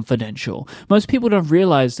confidential. Most people don't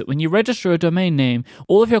realize that when you register a domain name,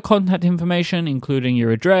 all of your contact information, including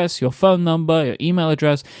your address, your phone number, your email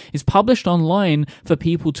address, is published online for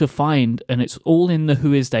people to find, and it's all in the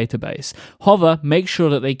Whois database. Hover makes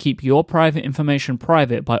sure that they keep your private information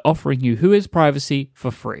private by offering you Whois Privacy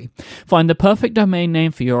for free. Find the perfect domain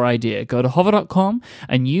name for your idea. Go to hover.com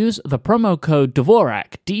and use the promo code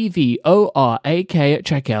Dvorak, DVORAK at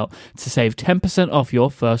checkout to save 10% off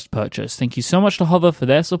your first purchase. Thank you so much to Hover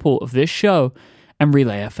for their support of this show and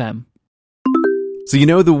Relay FM. So you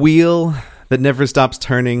know the wheel that never stops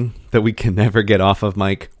turning, that we can never get off of,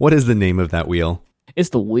 Mike? What is the name of that wheel? It's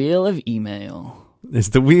the wheel of email. It's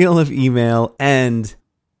the wheel of email and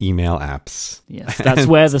email apps. Yes, that's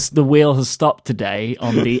where the wheel has stopped today,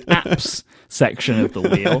 on the apps section of the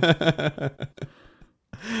wheel.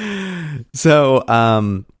 So,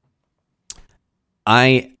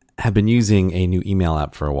 I have been using a new email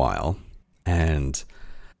app for a while, and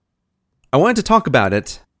I wanted to talk about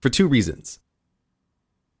it for two reasons.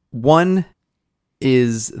 One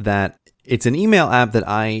is that it's an email app that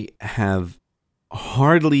I have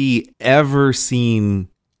hardly ever seen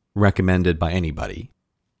recommended by anybody.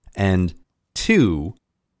 And two,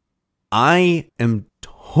 I am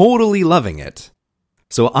totally loving it.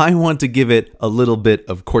 So I want to give it a little bit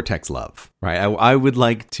of Cortex love, right? I would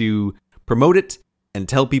like to promote it and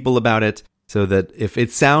tell people about it so that if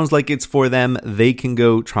it sounds like it's for them, they can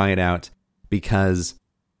go try it out. Because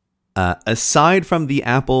aside from the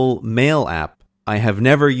Apple Mail app, I have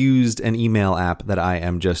never used an email app that I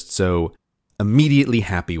am just so immediately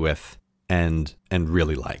happy with and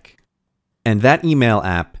really like. And that email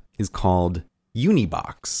app is called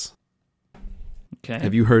Unibox. Okay.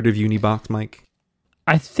 Have you heard of Unibox, Mike?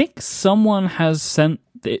 I think someone has sent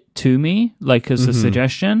it to me, like as a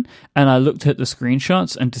suggestion, and I looked at the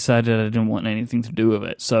screenshots and decided I didn't want anything to do with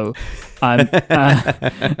it. So I'm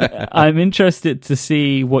interested to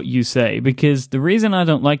see what you say, because the reason I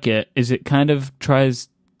don't like it is it kind of tries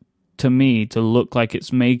to me to look like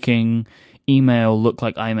it's making email look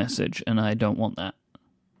like iMessage, and I don't want that.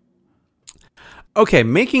 Okay,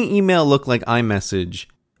 making email look like iMessage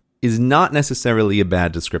is not necessarily a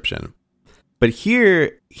bad description. But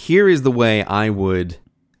here is the way I would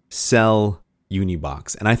sell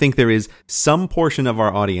Unibox. And I think there is some portion of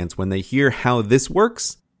our audience, when they hear how this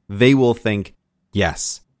works, they will think,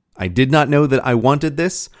 yes, I did not know that I wanted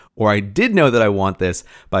this, or I did know that I want this,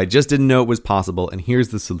 but I just didn't know it was possible, and here's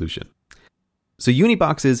the solution. So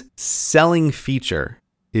Unibox's selling feature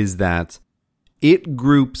is that it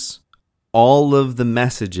groups all of the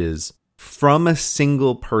messages from a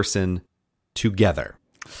single person together.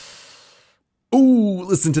 Ooh,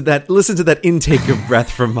 listen to that. Listen to that intake of breath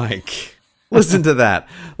from Mike. Listen to that.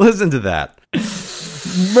 Listen to that.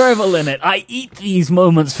 Revel in it. I eat these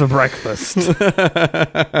moments for breakfast.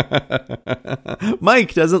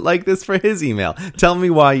 Mike doesn't like this for his email. Tell me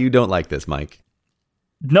why you don't like this, Mike.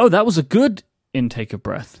 No, that was a good intake of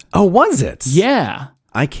breath. Oh, was it? Yeah.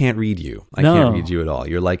 I can't read you. I can't read you at all.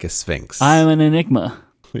 You're like a sphinx. I'm an enigma.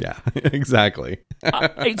 Yeah, exactly.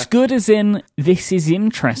 It's good as in, this is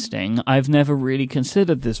interesting. I've never really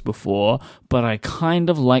considered this before, but I kind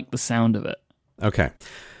of like the sound of it. Okay.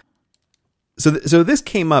 So this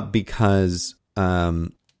came up because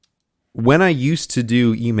when I used to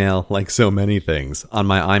do email, like so many things, on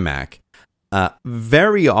my iMac,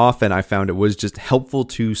 very often I found it was just helpful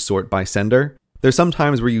to sort by sender. There's some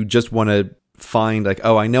times where you just want to find, like,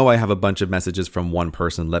 oh, I know I have a bunch of messages from one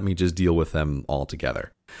person. Let me just deal with them all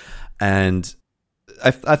together. And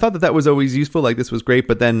I thought that was always useful. Like, this was great.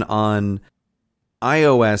 But then on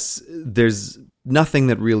iOS, there's nothing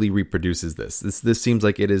that really reproduces this. This seems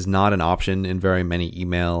like it is not an option in very many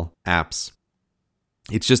email apps.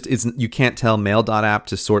 It's you can't tell mail.app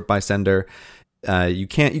to sort by sender. You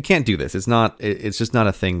can't do this. It's just not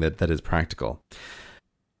a thing that is practical.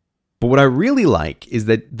 But what I really like is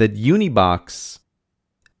that Unibox,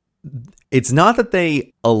 it's not that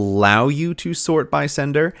they allow you to sort by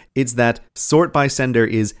sender, it's that sort by sender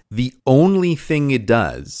is the only thing it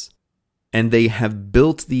does. And they have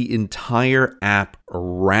built the entire app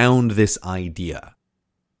around this idea.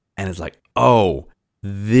 And it's like, oh,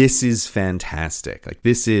 this is fantastic. Like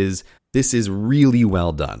this is really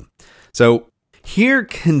well done. So here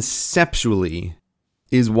conceptually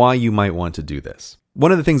is why you might want to do this.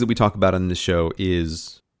 One of the things that we talk about on this show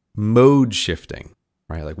is mode shifting,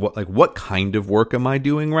 right? Like what kind of work am I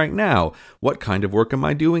doing right now? What kind of work am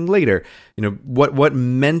I doing later? You know, what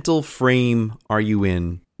mental frame are you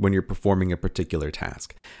in when you're performing a particular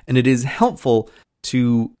task? And it is helpful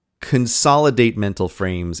to consolidate mental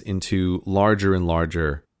frames into larger and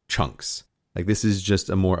larger chunks. Like this is just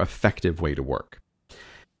a more effective way to work.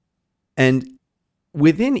 And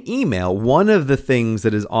within email, one of the things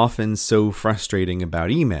that is often so frustrating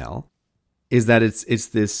about email is that it's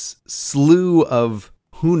this slew of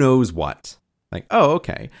who knows what. Like, oh,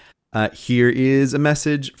 okay, here is a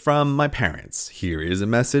message from my parents. Here is a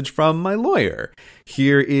message from my lawyer.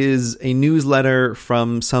 Here is a newsletter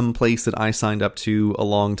from some place that I signed up to a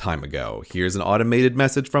long time ago. Here's an automated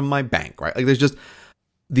message from my bank, right? Like there's just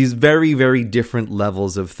these very, very different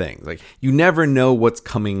levels of things. Like you never know what's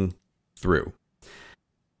coming through.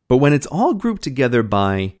 But when it's all grouped together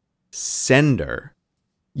by sender,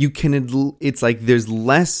 it's like there's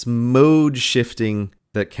less mode shifting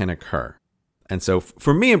that can occur. And so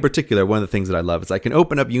for me in particular, one of the things that I love is I can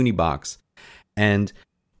open up Unibox, and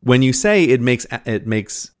when you say it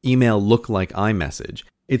makes email look like iMessage,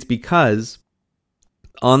 it's because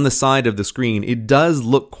on the side of the screen, it does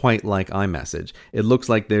look quite like iMessage. It looks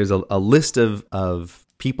like there's a list of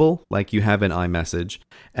people like you have in iMessage,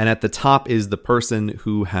 and at the top is the person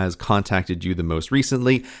who has contacted you the most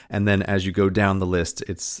recently, and then as you go down the list,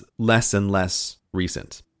 it's less and less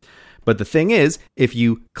recent. But the thing is, if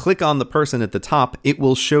you click on the person at the top, it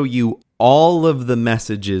will show you all of the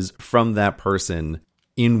messages from that person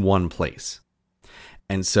in one place.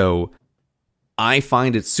 And so I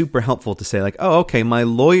find it super helpful to say like, oh, okay, my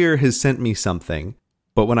lawyer has sent me something,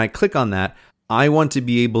 but when I click on that, I want to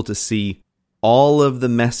be able to see all of the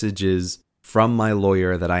messages from my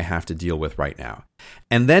lawyer that I have to deal with right now.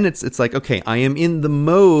 And then it's like, okay, I am in the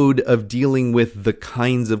mode of dealing with the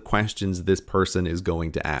kinds of questions this person is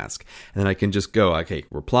going to ask. And then I can just go, okay,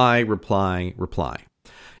 reply.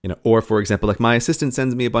 You know, or for example, like my assistant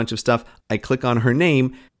sends me a bunch of stuff. I click on her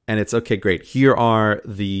name and it's okay, great. Here are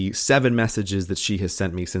the 7 messages that she has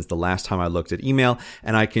sent me since the last time I looked at email.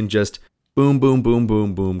 And I can just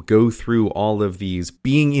boom, go through all of these,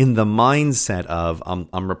 being in the mindset of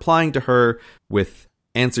I'm replying to her with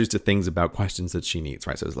answers to things about questions that she needs,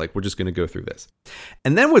 right? So it's like, we're just going to go through this.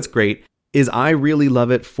 And then what's great is I really love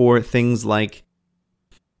it for things like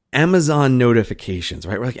Amazon notifications,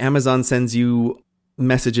 right? Where like Amazon sends you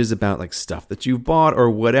messages about like stuff that you've bought or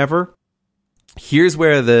whatever. Here's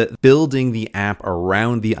where the building the app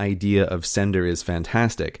around the idea of sender is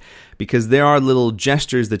fantastic, because there are little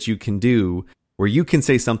gestures that you can do where you can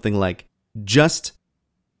say something like, just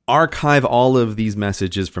archive all of these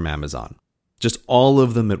messages from Amazon, just all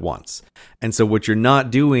of them at once. And so what you're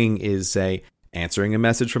not doing is say answering a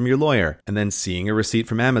message from your lawyer and then seeing a receipt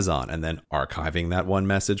from Amazon and then archiving that one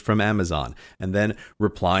message from Amazon and then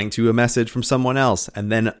replying to a message from someone else and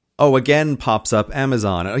then again pops up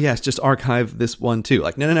Amazon. Oh, yes, just archive this one too.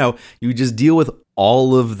 Like, no. You just deal with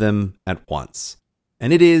all of them at once.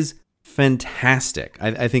 And it is fantastic.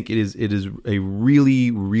 I think it is a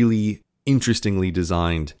really, really interestingly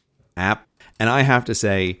designed app. And I have to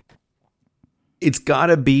say, it's got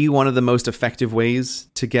to be one of the most effective ways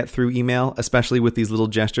to get through email, especially with these little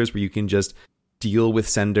gestures where you can just deal with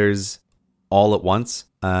senders all at once.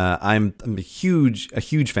 I'm a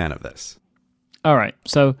huge fan of this. All right,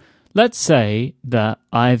 so let's say that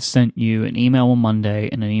I've sent you an email on Monday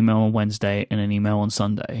and an email on Wednesday and an email on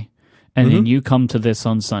Sunday, and then you come to this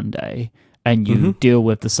on Sunday and you deal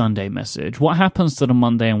with the Sunday message. What happens to the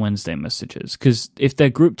Monday and Wednesday messages? Because if they're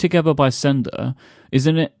grouped together by sender,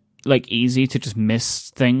 isn't it like easy to just miss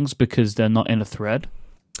things because they're not in a thread?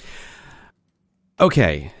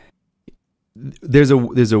 Okay, there's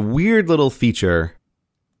a weird little feature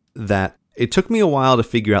that it took me a while to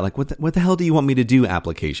figure out, like, what the hell do you want me to do,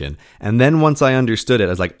 application? And then once I understood it, I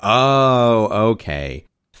was like, oh, okay,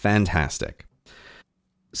 fantastic.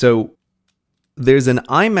 So there's an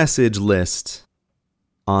iMessage list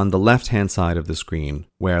on the left-hand side of the screen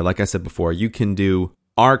where, like I said before, you can do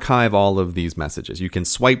archive all of these messages. You can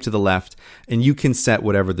swipe to the left and you can set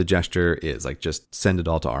whatever the gesture is, like just send it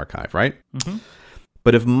all to archive, right? Mm-hmm.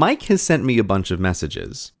 But if Mike has sent me a bunch of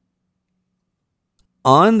messages,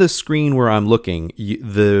 on the screen where I'm looking,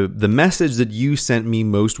 the message that you sent me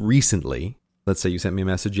most recently, let's say you sent me a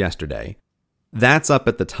message yesterday, that's up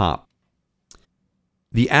at the top.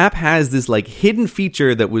 The app has this like hidden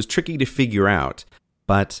feature that was tricky to figure out,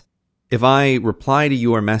 but if I reply to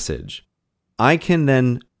your message, I can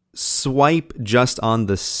then swipe just on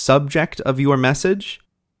the subject of your message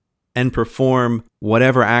and perform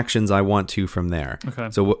whatever actions I want to from there. Okay.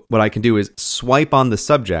 So what I can do is swipe on the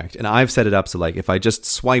subject, and I've set it up so like if I just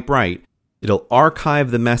swipe right, it'll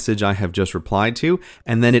archive the message I have just replied to,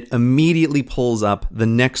 and then it immediately pulls up the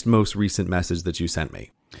next most recent message that you sent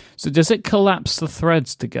me. So does it collapse the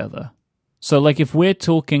threads together? So like if we're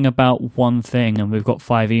talking about one thing and we've got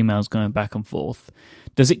 5 emails going back and forth,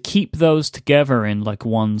 does it keep those together in like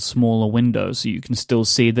one smaller window so you can still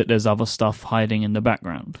see that there's other stuff hiding in the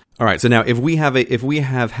background? All right. So now if we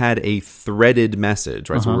have had a threaded message,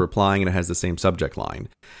 right? So we're replying and it has the same subject line.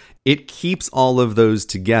 It keeps all of those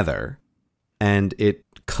together and it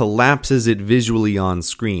collapses it visually on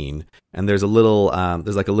screen. And there's a little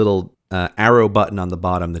arrow button on the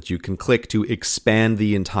bottom that you can click to expand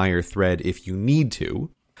the entire thread if you need to.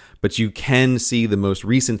 But you can see the most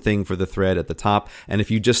recent thing for the thread at the top. And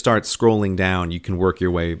if you just start scrolling down, you can work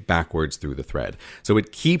your way backwards through the thread. So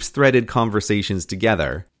it keeps threaded conversations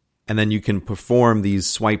together. And then you can perform these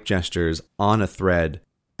swipe gestures on a thread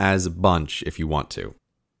as a bunch if you want to.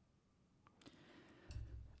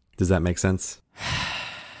 Does that make sense?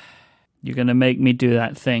 You're going to make me do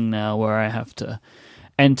that thing now where I have to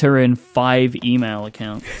enter in 5 email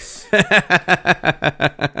accounts.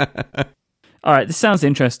 All right, this sounds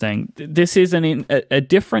interesting. This is a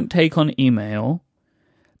different take on email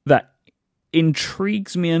that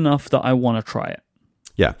intrigues me enough that I want to try it.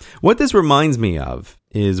 Yeah. What this reminds me of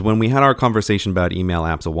is when we had our conversation about email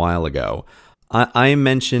apps a while ago, I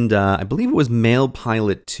mentioned, I believe it was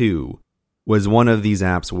MailPilot 2 was one of these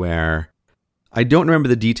apps where I don't remember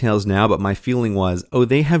the details now, but my feeling was,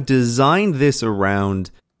 they have designed this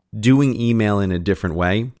around doing email in a different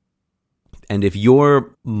way. And if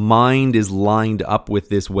your mind is lined up with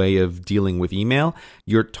this way of dealing with email,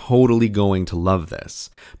 you're totally going to love this.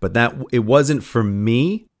 But it wasn't for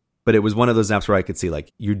me, but it was one of those apps where I could see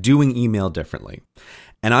like you're doing email differently.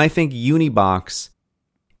 And I think Unibox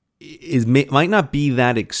might not be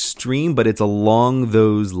that extreme, but it's along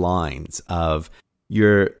those lines of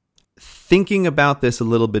you're thinking about this a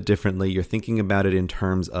little bit differently. You're thinking about it in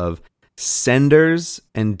terms of senders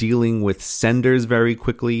and dealing with senders very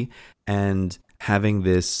quickly and having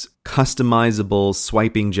this customizable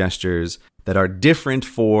swiping gestures that are different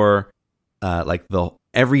for like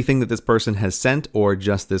everything that this person has sent or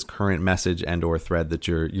just this current message and or thread that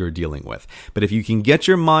you're dealing with. But if you can get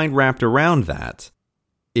your mind wrapped around that,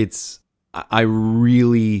 I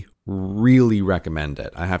really, really recommend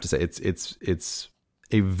it. I have to say it's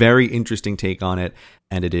a very interesting take on it,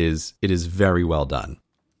 and it is very well done.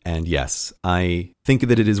 And yes, I think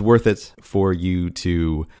that it is worth it for you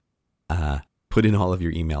to put in all of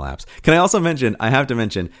your email apps. Can I also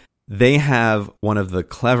mention, they have one of the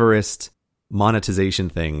cleverest monetization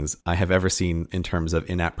things I have ever seen in terms of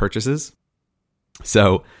in-app purchases.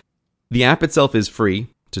 So the app itself is free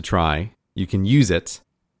to try. You can use it.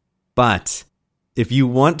 But if you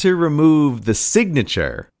want to remove the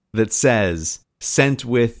signature that says sent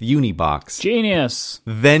with Unibox, genius,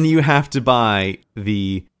 then you have to buy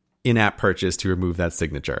the in-app purchase to remove that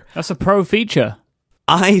signature. That's a pro feature.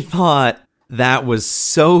 I thought that was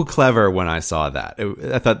so clever when I saw that.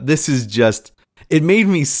 I thought this is just, it made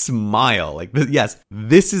me smile. Like, yes,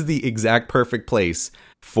 this is the exact perfect place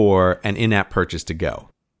for an in-app purchase to go.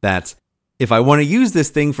 That if I want to use this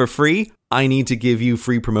thing for free, I need to give you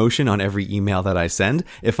free promotion on every email that I send.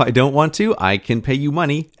 If I don't want to, I can pay you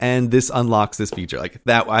money, and this unlocks this feature. Like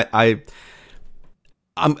that,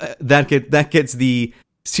 that gets the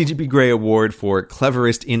CGP Grey Award for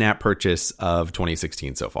cleverest in-app purchase of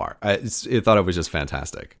 2016 so far. I thought it was just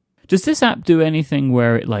fantastic. Does this app do anything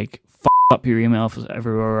where it like up your email for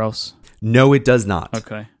everywhere else? No, it does not.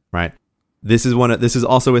 Okay. Right. This is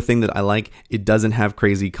also a thing that I like. It doesn't have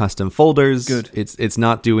crazy custom folders. Good. It's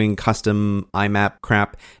not doing custom IMAP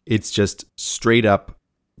crap. It's just straight up.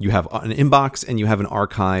 You have an inbox and you have an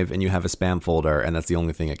archive and you have a spam folder, and that's the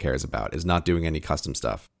only thing it cares about, is not doing any custom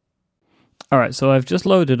stuff. All right, so I've just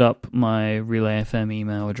loaded up my Relay FM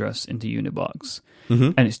email address into Unibox,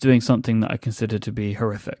 and it's doing something that I consider to be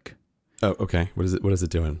horrific. Oh, okay. What is it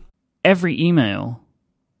doing? Every email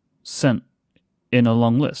sent in a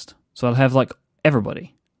long list. So I'll have like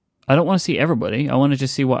everybody. I don't want to see everybody. I want to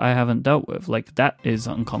just see what I haven't dealt with. Like, that is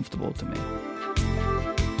uncomfortable to me.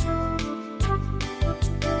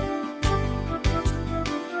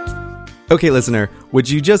 Okay, listener, what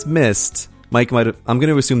you just missed, Mike I'm going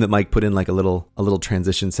to assume that Mike put in like a little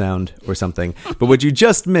transition sound or something. But what you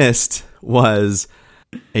just missed was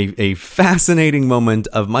a fascinating moment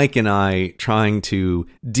of Mike and I trying to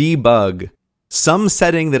debug some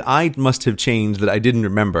setting that I must have changed that I didn't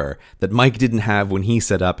remember, that Mike didn't have when he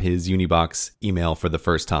set up his Unibox email for the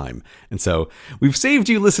first time. And so we've saved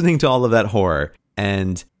you listening to all of that horror.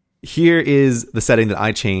 And here is the setting that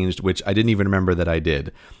I changed, which I didn't even remember that I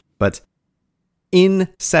did. But in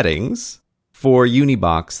settings for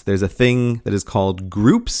Unibox, there's a thing that is called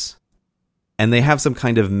groups, and they have some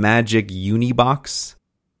kind of magic Unibox.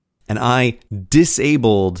 And I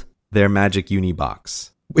disabled their magic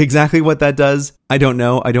Unibox. Exactly what that does, I don't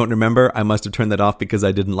know. I don't remember. I must have turned that off because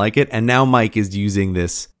I didn't like it. And now Mike is using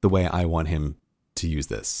this the way I want him to use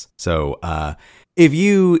this. So if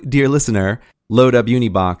you, dear listener, load up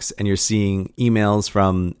Unibox and you're seeing emails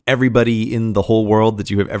from everybody in the whole world that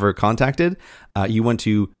you have ever contacted, you want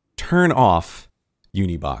to turn off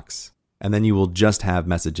Unibox. And then you will just have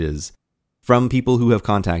messages from people who have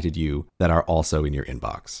contacted you that are also in your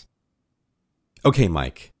inbox. Okay,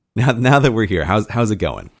 Mike. Now that we're here, how's it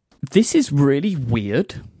going? This is really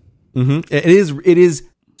weird. Mm-hmm. It is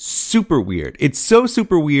super weird. It's so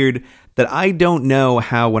super weird that I don't know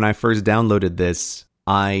how when I first downloaded this,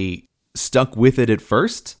 I stuck with it at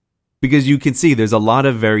first, because you can see there's a lot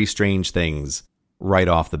of very strange things right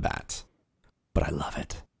off the bat. But I love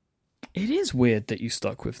it. It is weird that you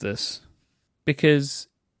stuck with this, because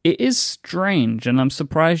it is strange, and I'm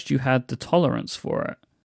surprised you had the tolerance for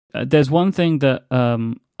it. There's one thing that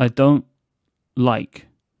I don't like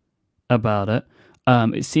about it.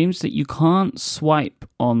 It seems that you can't swipe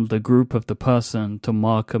on the group of the person to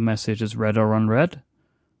mark a message as read or unread,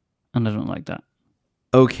 and I don't like that.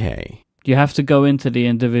 Okay. You have to go into the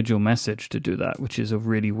individual message to do that, which is a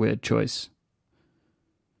really weird choice.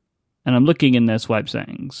 And I'm looking in their swipe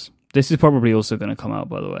settings. This is probably also going to come out,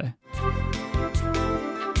 by the way.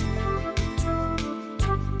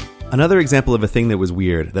 Another example of a thing that was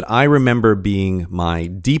weird that I remember being my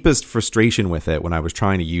deepest frustration with it when I was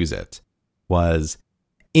trying to use it was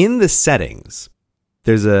in the settings,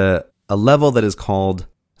 there's a level that is called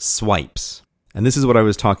swipes. And this is what I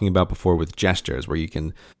was talking about before with gestures, where you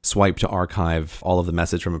can swipe to archive all of the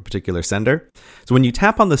message from a particular sender. So when you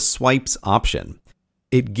tap on the swipes option,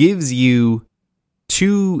 it gives you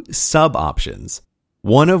two sub options,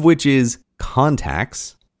 one of which is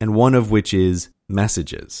contacts and one of which is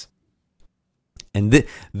messages. And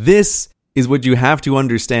this is what you have to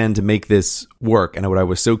understand to make this work. And what I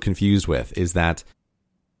was so confused with is that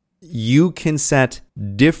you can set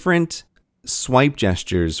different swipe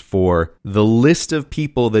gestures for the list of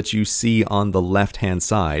people that you see on the left-hand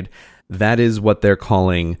side. That is what they're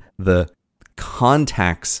calling the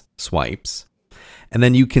contacts swipes. And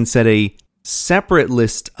then you can set a separate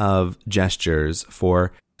list of gestures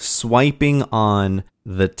for swiping on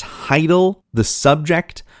the title, the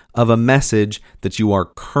subject of a message that you are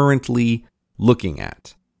currently looking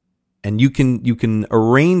at. And you can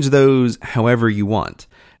arrange those however you want.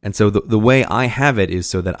 And so the way I have it is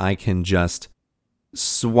so that I can just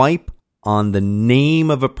swipe on the name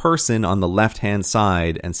of a person on the left-hand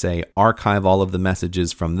side and say archive all of the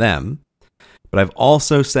messages from them. But I've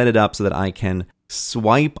also set it up so that I can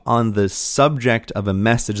swipe on the subject of a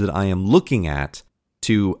message that I am looking at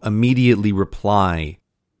to immediately reply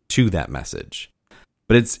to that message.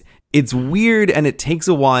 But it's weird, and it takes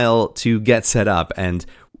a while to get set up. And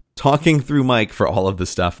talking through Mike for all of the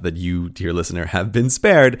stuff that you, dear listener, have been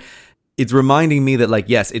spared, it's reminding me that, like,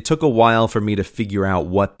 yes, it took a while for me to figure out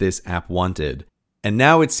what this app wanted. And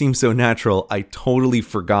now it seems so natural, I totally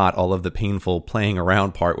forgot all of the painful playing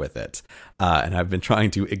around part with it. And I've been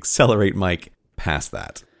trying to accelerate Mike past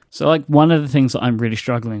that. So, like, one of the things that I'm really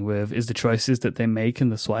struggling with is the choices that they make in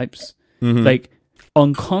the swipes. Mm-hmm. Like,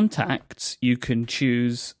 on contacts, you can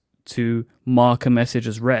choose to mark a message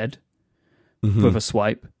as read with a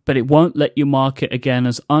swipe, but it won't let you mark it again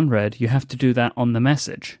as unread. You have to do that on the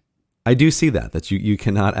message. I do see that you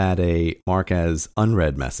cannot add a mark as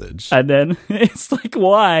unread message. And then it's like,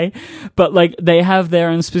 why? But, like, they have their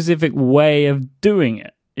own specific way of doing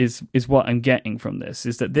it, is what I'm getting from this,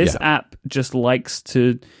 is that this app just likes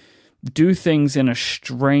to do things in a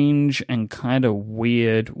strange and kind of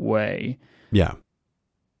weird way. Yeah.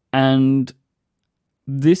 And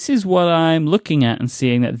this is what I'm looking at and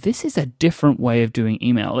seeing, that this is a different way of doing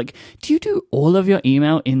email. Like, do you do all of your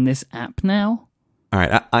email in this app now? All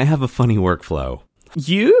right, I have a funny workflow.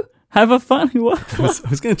 You have a funny workflow? I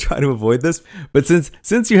was going to try to avoid this, but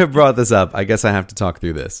since you have brought this up, I guess I have to talk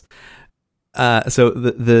through this. So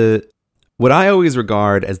the what I always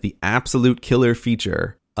regard as the absolute killer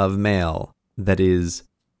feature of mail that is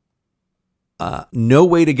no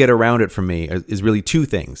way to get around it for me is really two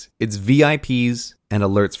things. It's VIPs and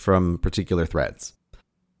alerts from particular threads.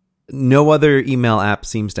 no other email app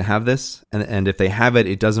seems to have this. And if they have it,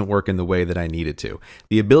 it doesn't work in the way that I need it to.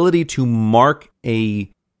 The ability to mark a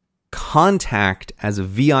contact as a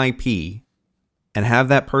VIP and have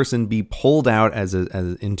that person be pulled out as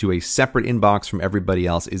into a separate inbox from everybody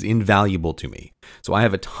else is invaluable to me. So I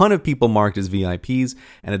have a ton of people marked as VIPs,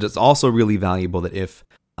 and it is also really valuable that if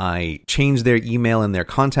I change their email and their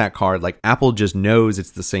contact card, like Apple just knows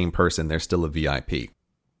it's the same person, they're still a VIP.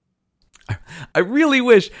 I really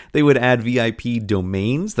wish they would add VIP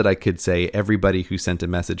domains that I could say everybody who sent a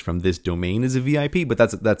message from this domain is a VIP, but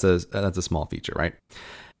that's a small feature, right?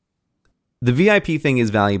 The VIP thing is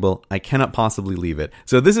valuable. I cannot possibly leave it.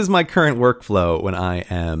 So this is my current workflow when I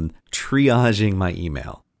am triaging my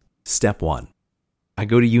email. Step 1, I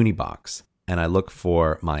go to Unibox and I look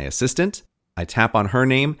for my assistant. I tap on her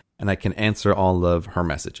name and I can answer all of her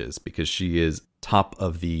messages because she is top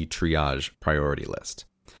of the triage priority list.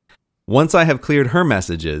 Once I have cleared her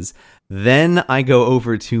messages, then I go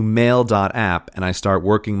over to mail.app and I start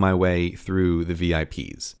working my way through the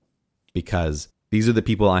VIPs because these are the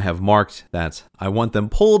people I have marked that I want them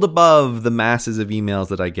pulled above the masses of emails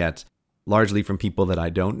that I get, largely from people that I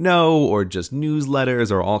don't know or just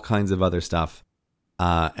newsletters or all kinds of other stuff.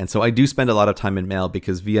 And so I do spend a lot of time in mail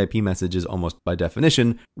because VIP messages, almost by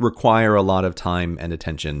definition, require a lot of time and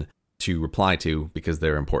attention to reply to because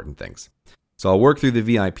they're important things. So I'll work through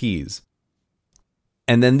the VIPs.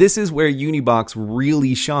 And then this is where Unibox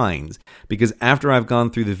really shines because after I've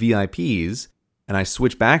gone through the VIPs and I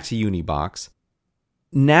switch back to Unibox,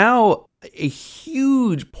 now a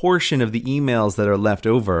huge portion of the emails that are left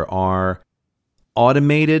over are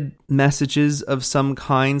automated messages of some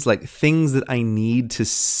kinds, like things that I need to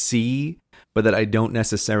see, but that I don't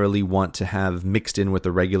necessarily want to have mixed in with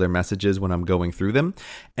the regular messages when I'm going through them.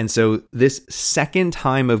 And so this second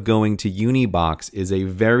time of going to Unibox is a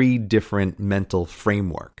very different mental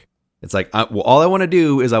framework. It's like, all I want to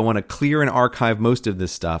do is I want to clear and archive most of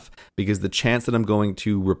this stuff because the chance that I'm going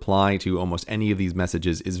to reply to almost any of these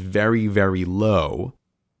messages is very, very low.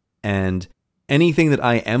 And anything that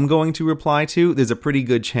I am going to reply to, there's a pretty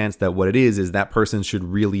good chance that what it is that person should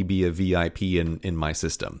really be a VIP in my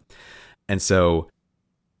system. And so,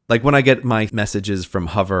 like when I get my messages from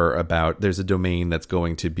Hover about there's a domain that's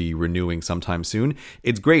going to be renewing sometime soon,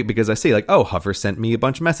 it's great because I say like, oh, Hover sent me a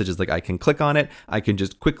bunch of messages. Like I can click on it. I can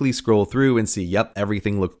just quickly scroll through and see, yep,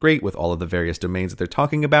 everything looked great with all of the various domains that they're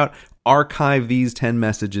talking about. Archive these 10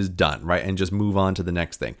 messages, done, right? And just move on to the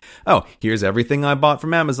next thing. Oh, here's everything I bought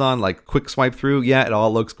from Amazon. Like quick swipe through. Yeah, it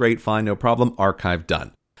all looks great. Fine, no problem. Archive,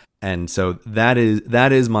 done. And so that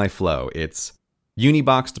is my flow. It's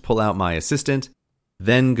Unibox to pull out my assistant,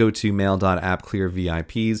 then go to mail.app, clear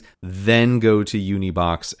VIPs, then go to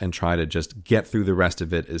Unibox and try to just get through the rest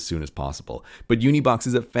of it as soon as possible. But Unibox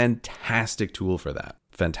is a fantastic tool for that.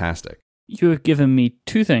 Fantastic. You have given me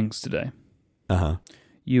two things today. Uh-huh.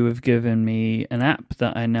 You have given me an app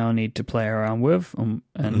that I now need to play around with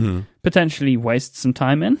and potentially waste some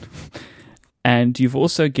time in. And you've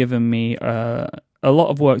also given me a lot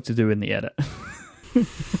of work to do in the edit.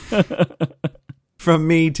 From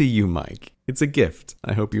me to you, Mike. It's a gift.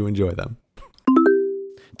 I hope you enjoy them.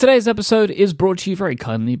 Today's episode is brought to you very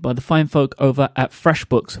kindly by the fine folk over at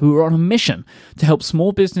FreshBooks, who are on a mission to help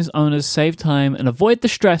small business owners save time and avoid the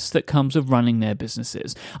stress that comes with running their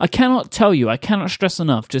businesses. I cannot stress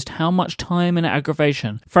enough just how much time and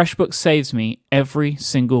aggravation FreshBooks saves me every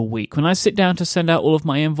single week. When I sit down to send out all of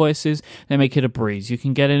my invoices, they make it a breeze. You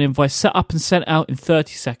can get an invoice set up and sent out in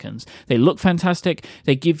 30 seconds. They look fantastic.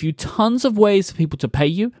 They give you tons of ways for people to pay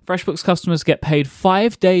you. FreshBooks customers get paid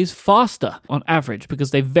 5 days faster on average because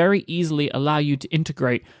they very easily allow you to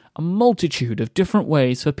integrate a multitude of different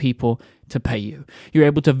ways for people to pay you. You're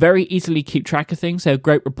able to very easily keep track of things. They have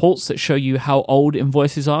great reports that show you how old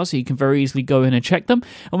invoices are, so you can very easily go in and check them.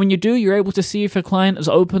 And when you do, you're able to see if a client has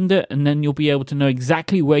opened it, and then you'll be able to know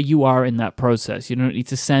exactly where you are in that process. You don't need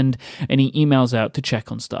to send any emails out to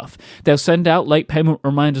check on stuff. They'll send out late payment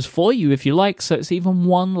reminders for you if you like, so it's even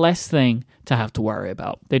one less thing to have to worry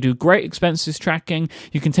about. They do great expenses tracking.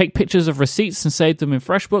 You can take pictures of receipts and save them in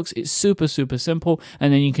FreshBooks. It's super, super simple,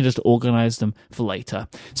 and then you can just organize them for later.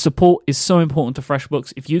 Support is so important to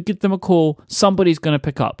FreshBooks. If you give them a call, somebody's going to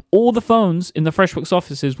pick up. All the phones in the FreshBooks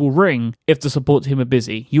offices will ring if the support team are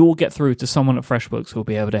busy. You will get through to someone at FreshBooks who will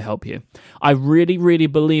be able to help you. I really, really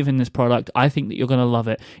believe in this product. I think that you're going to love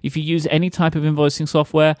it. If you use any type of invoicing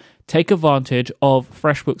software, take advantage of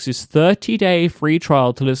FreshBooks' 30-day free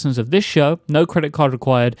trial to listeners of this show, no credit card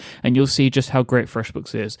required, and you'll see just how great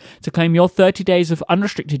FreshBooks is. To claim your 30 days of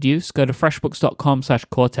unrestricted use, go to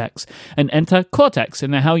freshbooks.com/Cortex and enter Cortex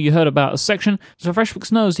in the How You Heard About Us section so FreshBooks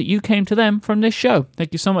knows that you came to them from this show.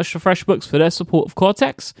 Thank you so much to FreshBooks for their support of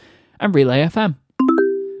Cortex and Relay FM.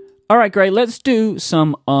 All right, great. Let's do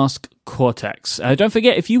some Ask Cortex. Don't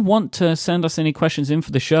forget, if you want to send us any questions in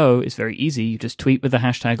for the show, it's very easy. You just tweet with the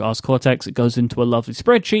hashtag AskCortex. It goes into a lovely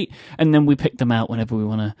spreadsheet, and then we pick them out whenever we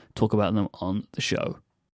want to talk about them on the show.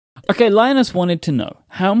 Okay, Linus wanted to know,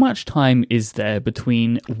 how much time is there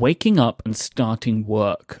between waking up and starting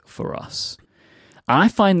work for us? I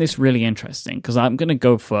find this really interesting, because I'm going to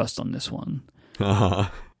go first on this one.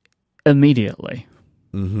 Immediately.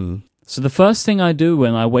 Mm-hmm. So the first thing I do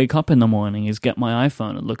when I wake up in the morning is get my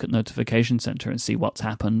iPhone and look at Notification Center and see what's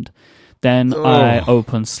happened. Then I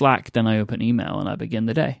open Slack, then I open email, and I begin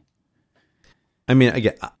the day. I mean,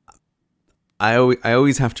 I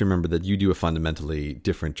always have to remember that you do a fundamentally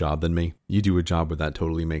different job than me. You do a job where that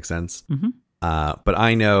totally makes sense. Mm-hmm. But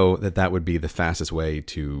I know that would be the fastest way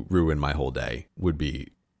to ruin my whole day, would be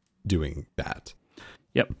doing that.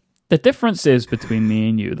 Yep. The difference is between me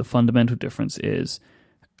and you, the fundamental difference is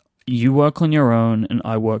you work on your own and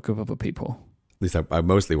I work with other people. At least I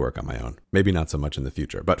mostly work on my own. Maybe not so much in the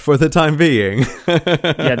future, but for the time being.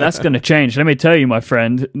 Yeah, that's going to change. Let me tell you, my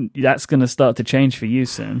friend, that's going to start to change for you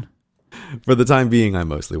soon. For the time being, I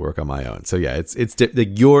mostly work on my own. So yeah, it's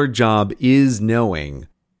your job is knowing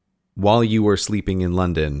while you were sleeping in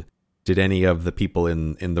London, did any of the people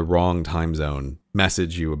in the wrong time zone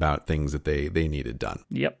message you about things that they needed done?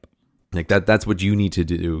 Yep. Like that's what you need to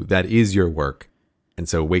do. That is your work. And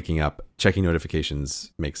so waking up, checking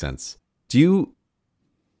notifications makes sense. Do you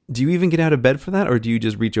even get out of bed for that, or do you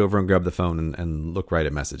just reach over and grab the phone and look right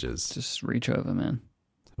at messages? Just reach over, man.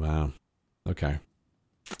 Wow. Okay.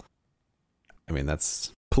 I mean,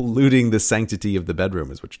 that's polluting the sanctity of the bedroom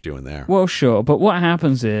is what you're doing there. Well, sure. But what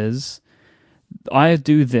happens is I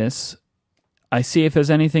do this. I see if there's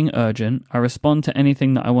anything urgent. I respond to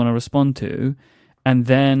anything that I want to respond to. And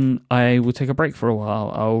then I will take a break for a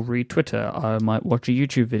while. I'll read Twitter. I might watch a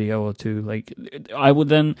YouTube video or two. Like, I would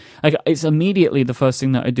then, like, it's immediately the first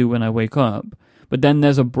thing that I do when I wake up. But then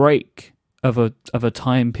there's a break of a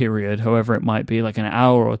time period, however it might be, like an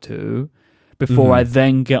hour or two, before I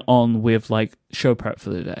then get on with like show prep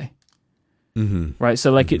for the day. Mm-hmm. Right.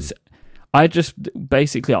 So like I just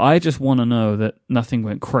want to know that nothing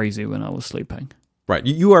went crazy when I was sleeping. Right.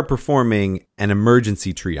 You are performing an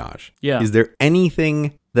emergency triage. Yeah. Is there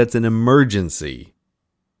anything that's an emergency?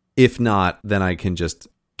 If not, then I can just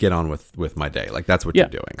get on with my day. Like, that's what you're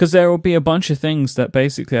doing. Because there will be a bunch of things that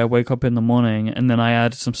basically I wake up in the morning and then I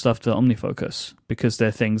add some stuff to OmniFocus because they're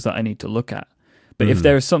things that I need to look at. But if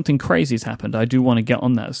there is something crazy's happened, I do want to get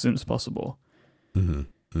on that as soon as possible. Mm-hmm.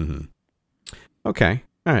 Mm-hmm. Okay.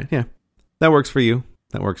 All right. Yeah. That works for you.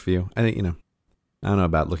 I think, I don't know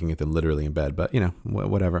about looking at them literally in bed, but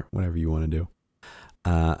whatever you want to do.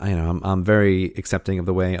 I'm very accepting of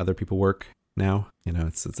the way other people work now.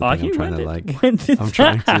 It's a thing I'm trying to like. When did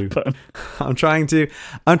that happen? I'm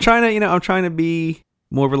trying to be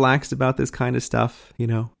more relaxed about this kind of stuff.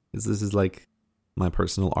 This is like my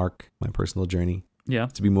personal arc, my personal journey. Yeah,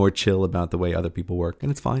 to be more chill about the way other people work,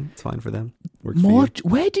 and it's fine. It's fine for them. Works more. For you.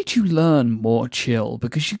 Where did you learn more chill?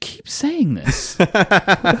 Because you keep saying this.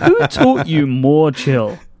 Who taught you more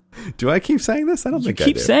chill? Do I keep saying this? I don't think I do.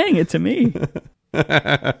 You keep saying it to me.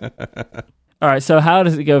 All right. So how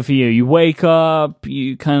does it go for you? You wake up.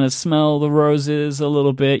 You kind of smell the roses a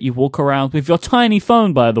little bit. You walk around with your tiny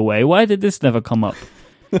phone. By the way, why did this never come up?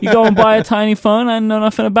 You go and buy a tiny phone. I know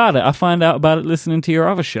nothing about it. I find out about it listening to your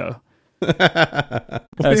other show.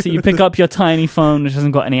 So you pick up your tiny phone which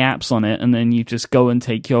hasn't got any apps on it, and then you just go and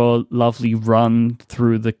take your lovely run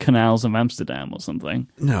through the canals of Amsterdam or something.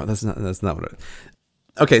 No, that's not what it is.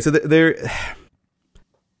 Okay, so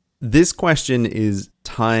this question is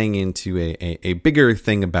tying into a bigger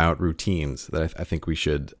thing about routines that I think we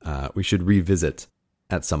should revisit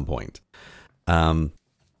at some point.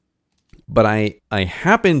 But I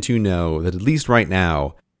happen to know that at least right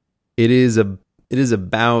now it is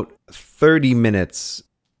about 30 minutes,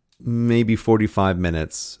 maybe 45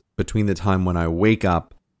 minutes between the time when I wake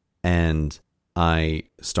up and I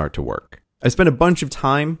start to work. I spend a bunch of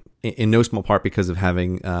time, in no small part because of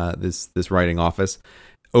having this writing office,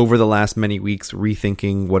 over the last many weeks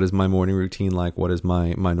rethinking what is my morning routine like, what is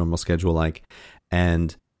my normal schedule like.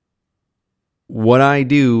 And what I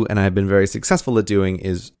do, and I've been very successful at doing,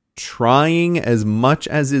 is trying as much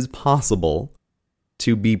as is possible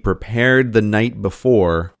to be prepared the night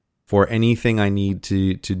before for anything I need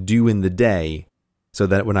to do in the day, so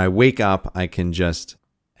that when I wake up, I can just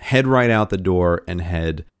head right out the door and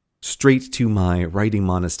head straight to my writing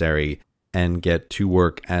monastery and get to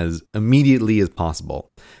work as immediately as possible.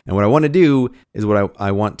 And what I want to do is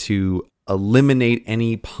I want to eliminate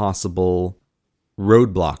any possible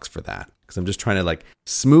roadblocks for that, because I'm just trying to like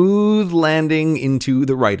smooth landing into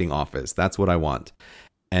the writing office. That's what I want.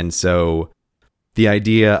 And so the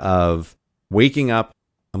idea of waking up,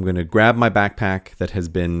 I'm going to grab my backpack that has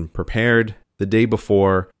been prepared the day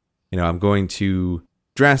before. I'm going to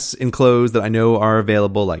dress in clothes that I know are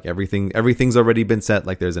available. Like everything's already been set.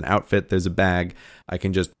 Like there's an outfit, there's a bag. I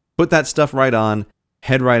can just put that stuff right on,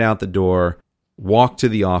 head right out the door, walk to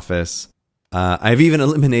the office. I've even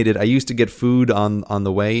eliminated, I used to get food on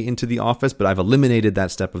the way into the office, but I've eliminated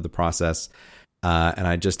that step of the process. And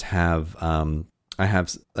I just have, I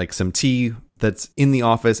have like some tea that's in the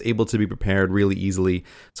office, able to be prepared really easily.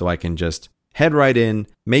 So I can just head right in,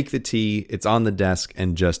 make the tea, it's on the desk,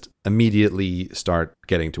 and just immediately start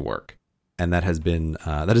getting to work. And that has been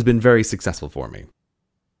very successful for me.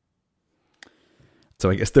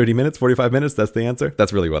 So I guess 30 minutes, 45 minutes, that's the answer?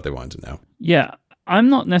 That's really what they wanted to know. Yeah, I'm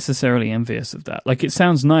not necessarily envious of that. Like, it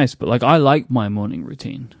sounds nice, but like I like my morning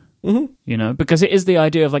routine. Mm-hmm. Because it is the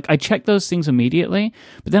idea of like I check those things immediately,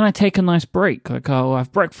 but then I take a nice break. Like I'll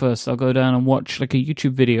have breakfast, I'll go down and watch like a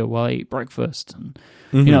YouTube video while I eat breakfast, and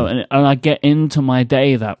and I get into my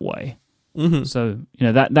day that way. Mm-hmm. So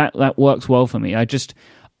that works well for me. I just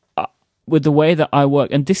with the way that I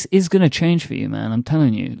work, and this is going to change for you, man. I'm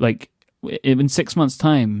telling you. Like in 6 months'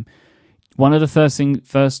 time, one of the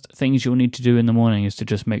first things you'll need to do in the morning is to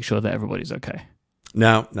just make sure that everybody's okay.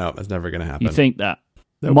 No, that's never going to happen. You think that?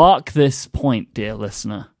 Nope. Mark this point, dear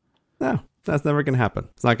listener. No, that's never going to happen.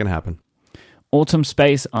 It's not going to happen. Autumn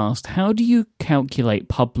Space asked, how do you calculate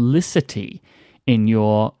publicity in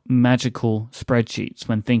your magical spreadsheets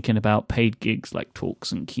when thinking about paid gigs like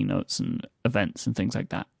talks and keynotes and events and things like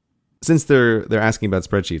that? Since they're asking about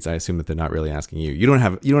spreadsheets, I assume that they're not really asking you. You don't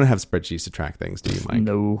have spreadsheets to track things, do you, Mike?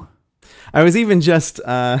 No. I was even just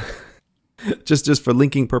for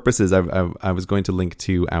linking purposes, I was going to link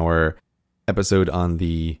to our episode on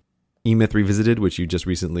the E-Myth Revisited, which you just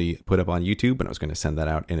recently put up on YouTube, and I was going to send that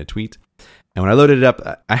out in a tweet. And when I loaded it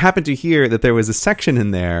up, I happened to hear that there was a section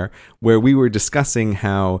in there where we were discussing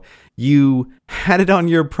how you had it on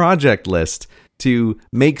your project list to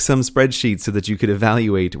make some spreadsheets so that you could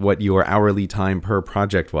evaluate what your hourly time per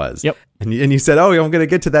project was. Yep. And you said, "Oh, I'm going to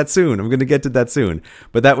get to that soon."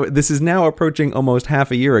 But this is now approaching almost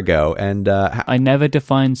half a year ago, and I never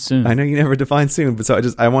defined soon. I know you never defined soon, but so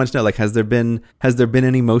I wanted to know, like, has there been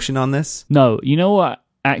any motion on this? No. You know what?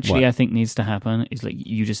 Actually, I think needs to happen is like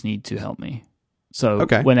you just need to help me. So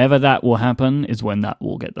whenever that will happen is when that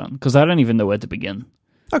will get done, because I don't even know where to begin.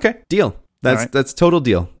 Okay, deal. That's total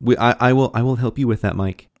deal. I will help you with that,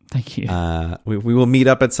 Mike. Thank you. We will meet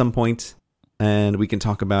up at some point, and we can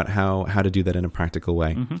talk about how to do that in a practical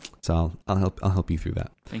way. Mm-hmm. So I'll help you through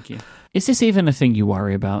that. Thank you. Is this even a thing you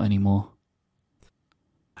worry about anymore?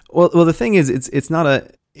 Well, the thing is, it's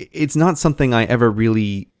not something I ever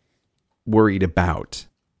really worried about.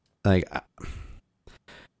 Like,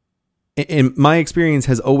 in my experience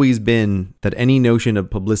has always been that any notion of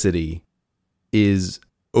publicity is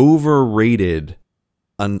overrated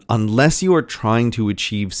unless you are trying to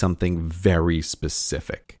achieve something very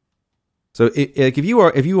specific. So if you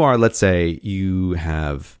are, let's say you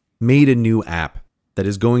have made a new app that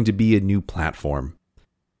is going to be a new platform,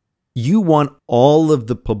 you want all of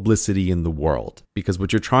the publicity in the world, because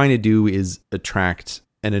what you're trying to do is attract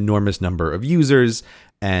an enormous number of users.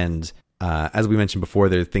 And as we mentioned before,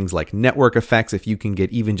 there are things like network effects. If you can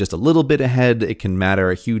get even just a little bit ahead, it can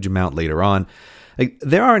matter a huge amount later on. Like,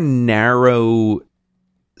 there are narrow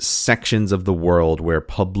sections of the world where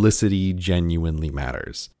publicity genuinely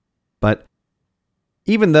matters. But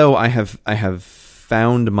even though I have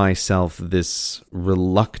found myself this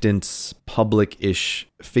reluctant, public-ish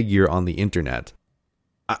figure on the internet,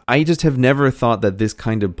 I just have never thought that this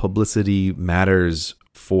kind of publicity matters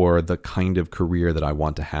for the kind of career that I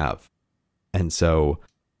want to have. And so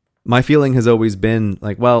my feeling has always been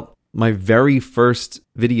like, well, my very first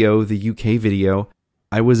video, the UK video,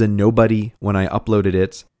 I was a nobody when I uploaded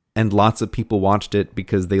it, and lots of people watched it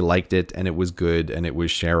because they liked it and it was good and it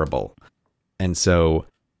was shareable. And so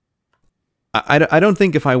I don't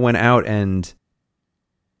think if I went out and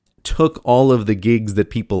took all of the gigs that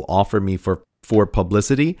people offer me for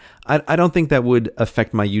publicity, I don't think that would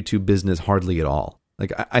affect my YouTube business hardly at all.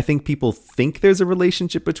 Like, I think people think there's a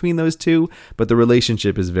relationship between those two, but the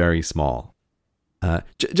relationship is very small.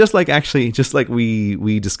 Just like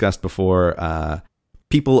we discussed before,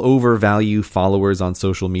 people overvalue followers on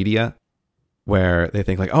social media, where they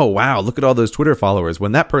think like, oh, wow, look at all those Twitter followers.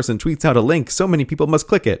 When that person tweets out a link, so many people must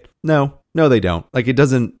click it. No, they don't. Like it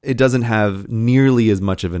doesn't have nearly as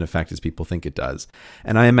much of an effect as people think it does.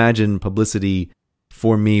 And I imagine publicity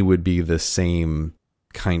for me would be the same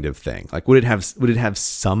kind of thing. Like, would it have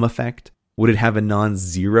some effect? Would it have a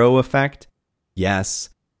non-zero effect? Yes.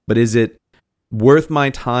 But is it worth my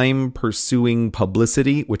time pursuing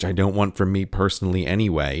publicity, which I don't want for me personally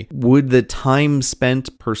anyway? Would the time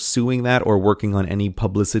spent pursuing that or working on any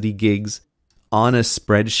publicity gigs on a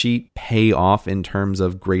spreadsheet pay off in terms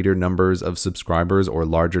of greater numbers of subscribers or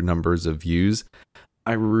larger numbers of views?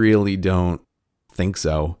 I really don't think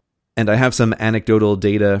so. And I have some anecdotal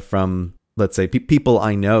data from, let's say, people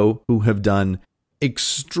I know who have done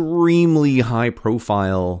extremely high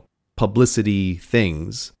profile publicity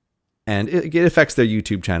things, and it affects their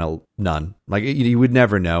YouTube channel none. Like, you would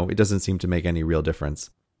never know. It doesn't seem to make any real difference.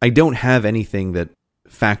 I don't have anything that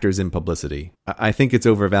factors in publicity. I think it's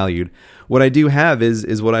overvalued. What I do have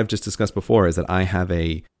is what I've just discussed before, is that I have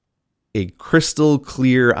a crystal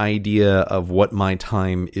clear idea of what my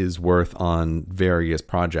time is worth on various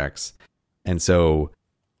projects. And so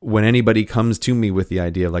when anybody comes to me with the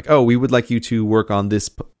idea of like, oh, we would like you to work on this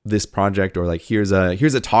project, or like, here's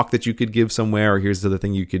a talk that you could give somewhere, or here's the other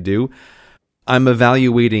thing you could do, I'm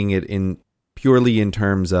evaluating it purely in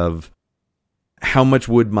terms of how much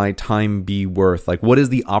would my time be worth? Like, what is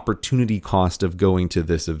the opportunity cost of going to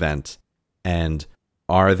this event? And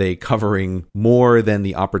are they covering more than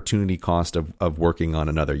the opportunity cost of working on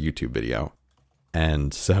another YouTube video?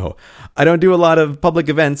 And so I don't do a lot of public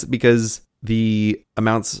events because the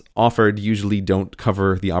amounts offered usually don't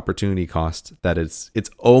cover the opportunity cost. That it's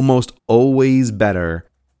almost always better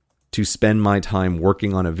to spend my time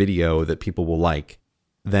working on a video that people will like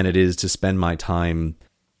than it is to spend my time,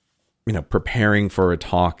 preparing for a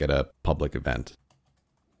talk at a public event.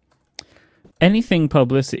 Anything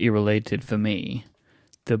publicity related for me,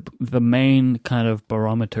 the main kind of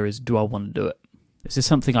barometer is, do I want to do it? Is this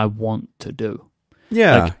something I want to do?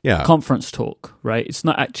 Yeah, like yeah. Conference talk, right? It's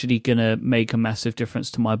not actually going to make a massive difference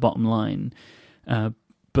to my bottom line.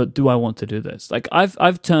 But do I want to do this? Like,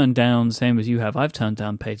 I've turned down, same as you have, I've turned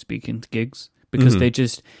down paid speaking gigs because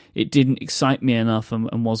it didn't excite me enough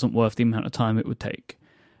and wasn't worth the amount of time it would take.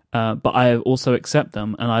 But I also accept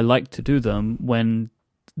them, and I like to do them when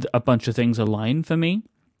a bunch of things align for me.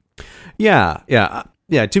 Yeah.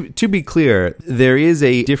 To be clear, there is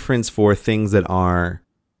a difference for things that are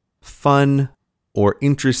fun or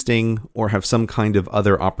interesting or have some kind of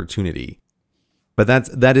other opportunity. But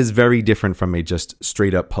that is very different from a just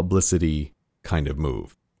straight up publicity kind of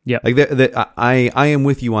move. Yeah. Like I am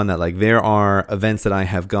with you on that. Like, there are events that I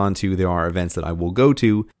have gone to, there are events that I will go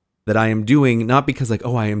to that I am doing not because like,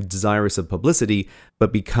 oh, I am desirous of publicity,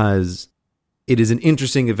 but because it is an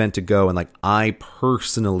interesting event to go and like I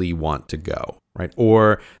personally want to go, right?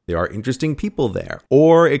 Or there are interesting people there,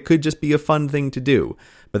 or it could just be a fun thing to do.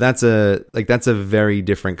 But that's a very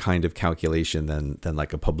different kind of calculation than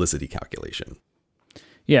like a publicity calculation.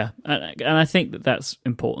 Yeah, and I think that's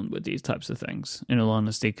important with these types of things, in all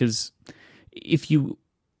honesty, because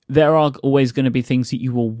there are always going to be things that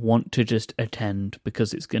you will want to just attend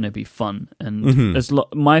because it's going to be fun. And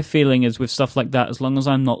my feeling is with stuff like that, as long as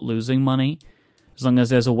I'm not losing money, as long as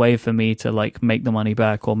there's a way for me to like make the money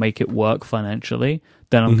back or make it work financially,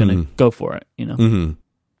 then I'm going to go for it, Mm-hmm.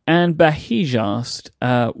 And Bahij asked,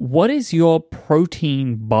 what is your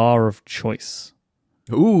protein bar of choice?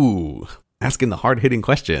 Ooh, asking the hard-hitting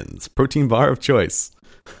questions. Protein bar of choice.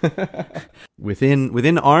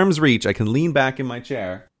 Within arm's reach, I can lean back in my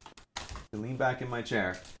chair. And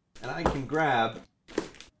I can grab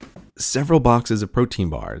several boxes of protein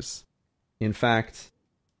bars. In fact,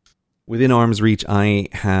 within arm's reach, I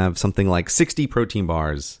have something like 60 protein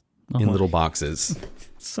bars in little boxes.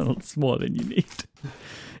 So it's more than you need.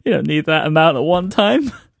 You don't need that amount at one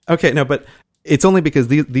time. Okay, no, but it's only because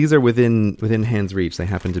these are within hand's reach. They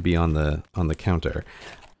happen to be on the counter.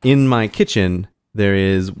 In my kitchen, there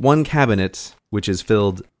is one cabinet which is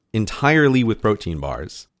filled entirely with protein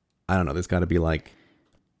bars. I don't know. There's got to be like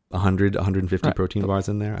 100, 150 protein bars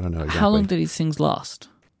in there. I don't know exactly. How long do these things last?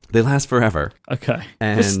 They last forever. Okay.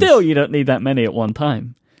 But still, you don't need that many at one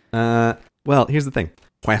time. Well, here's the thing.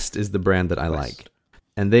 Quest is the brand that I like.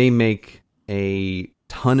 And they make a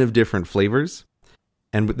ton of different flavors.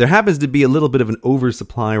 And there happens to be a little bit of an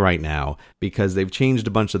oversupply right now because they've changed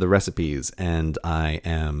a bunch of the recipes. And I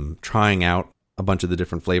am trying out a bunch of the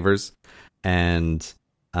different flavors. And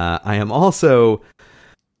I'm also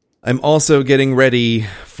getting ready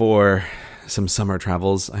for some summer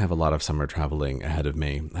travels. I have a lot of summer traveling ahead of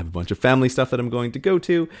me. I have a bunch of family stuff that I'm going to go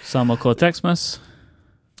to. Summer Cortexmas.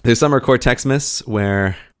 There's Summer Cortexmas,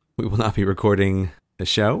 where we will not be recording a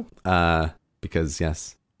show because,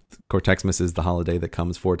 yes, Cortexmas is the holiday that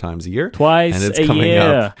comes 4 times a year. Twice and it's a coming year.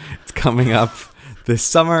 Up. It's coming up this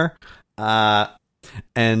summer.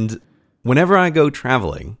 And whenever I go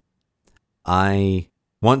traveling, I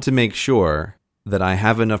want to make sure that I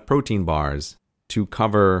have enough protein bars to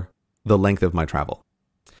cover the length of my travel.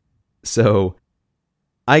 So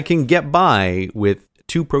I can get by with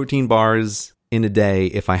 2 protein bars in a day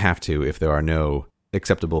if I have to, if there are no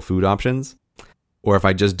acceptable food options, or if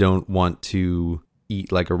I just don't want to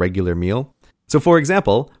eat like a regular meal. So for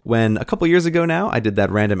example, when a couple years ago now, I did that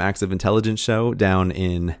Random Acts of Intelligence show down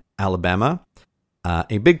in Alabama,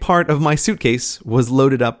 a big part of my suitcase was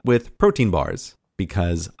loaded up with protein bars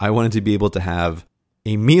because I wanted to be able to have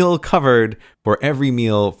a meal covered for every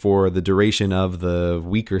meal for the duration of the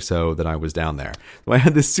week or so that I was down there. So I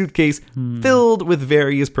had this suitcase filled with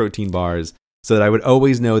various protein bars so that I would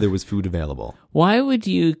always know there was food available. Why would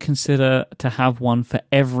you consider to have one for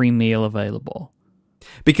every meal available?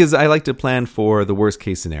 Because I like to plan for the worst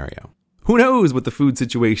case scenario. Who knows what the food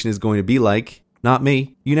situation is going to be like? Not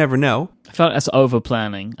me. You never know. I feel like that's over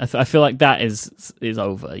planning. I feel like that is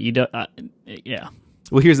over. You don't. Yeah.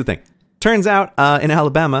 Well, here's the thing. Turns out in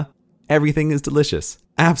Alabama, everything is delicious.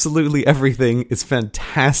 Absolutely everything is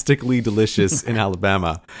fantastically delicious in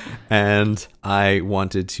Alabama. And I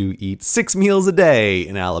wanted to eat 6 meals a day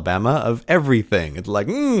in Alabama of everything. It's like,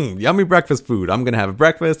 yummy breakfast food. I'm going to have a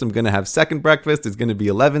breakfast. I'm going to have second breakfast. It's going to be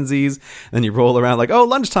 11sies. And you roll around like, oh,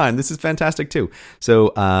 lunchtime. This is fantastic too.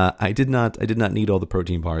 So I did not need all the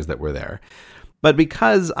protein bars that were there. But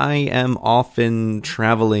because I am often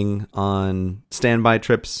traveling on standby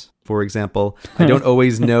trips, for example, I don't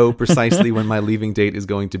always know precisely when my leaving date is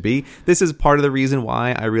going to be. This is part of the reason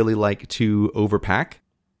why I really like to overpack.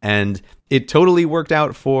 And it totally worked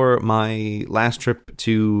out for my last trip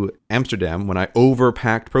to Amsterdam when I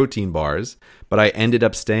overpacked protein bars, but I ended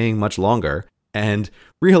up staying much longer. And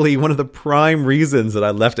really, one of the prime reasons that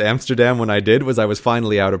I left Amsterdam when I did was I was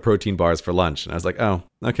finally out of protein bars for lunch. And I was like, oh,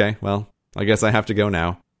 okay, well, I guess I have to go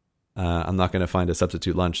now. I'm not going to find a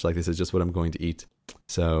substitute lunch. Like, this is just what I'm going to eat.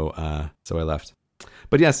 So I left.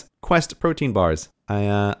 But yes, Quest protein bars.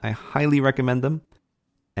 I highly recommend them.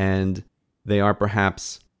 And they are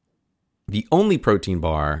perhaps the only protein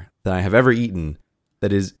bar that I have ever eaten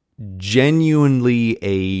that is genuinely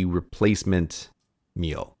a replacement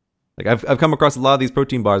meal. Like, I've come across a lot of these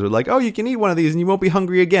protein bars where like, oh, you can eat one of these and you won't be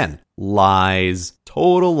hungry again. Lies.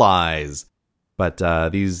 Total lies. But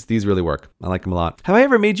these really work. I like them a lot. Have I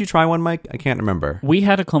ever made you try one, Mike? I can't remember. We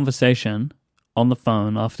had a conversation on the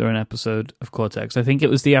phone after an episode of Cortex. I think it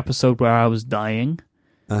was the episode where I was dying.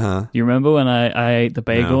 Uh-huh. You remember when I ate the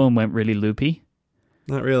bagel and went really loopy?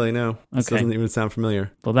 Not really, no. This doesn't even sound familiar.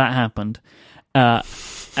 Well, that happened.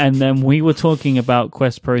 And then we were talking about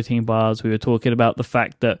Quest protein bars. We were talking about the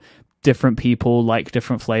fact that different people like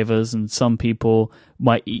different flavors, and some people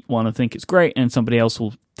might eat one and think it's great, and somebody else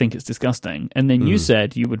will think it's disgusting. And then you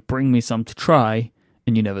said you would bring me some to try,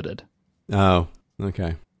 and you never did. Oh,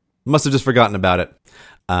 okay. Must have just forgotten about it.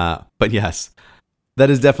 But yes, that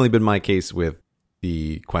has definitely been my case with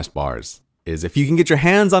the Quest bars, is if you can get your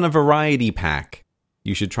hands on a variety pack,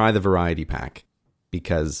 you should try the variety pack,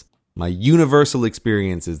 because my universal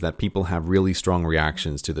experience is that people have really strong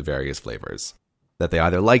reactions to the various flavors. That they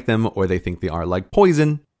either like them or they think they are like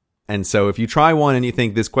poison. And so if you try one and you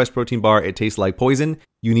think this Quest protein bar, it tastes like poison,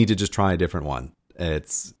 you need to just try a different one.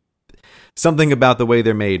 It's something about the way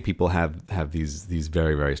they're made. People have these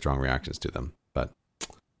very, very strong reactions to them. But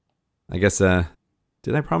I guess,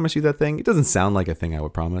 did I promise you that thing? It doesn't sound like a thing I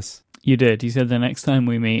would promise. You did. You said the next time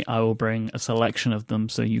we meet, I will bring a selection of them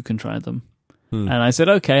so you can try them. And I said,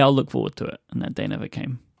 okay, I'll look forward to it. And that day never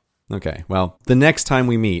came. Okay, well, the next time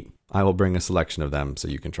we meet, I will bring a selection of them so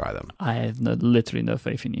you can try them. I have literally no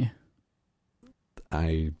faith in you.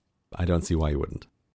 I don't see why you wouldn't.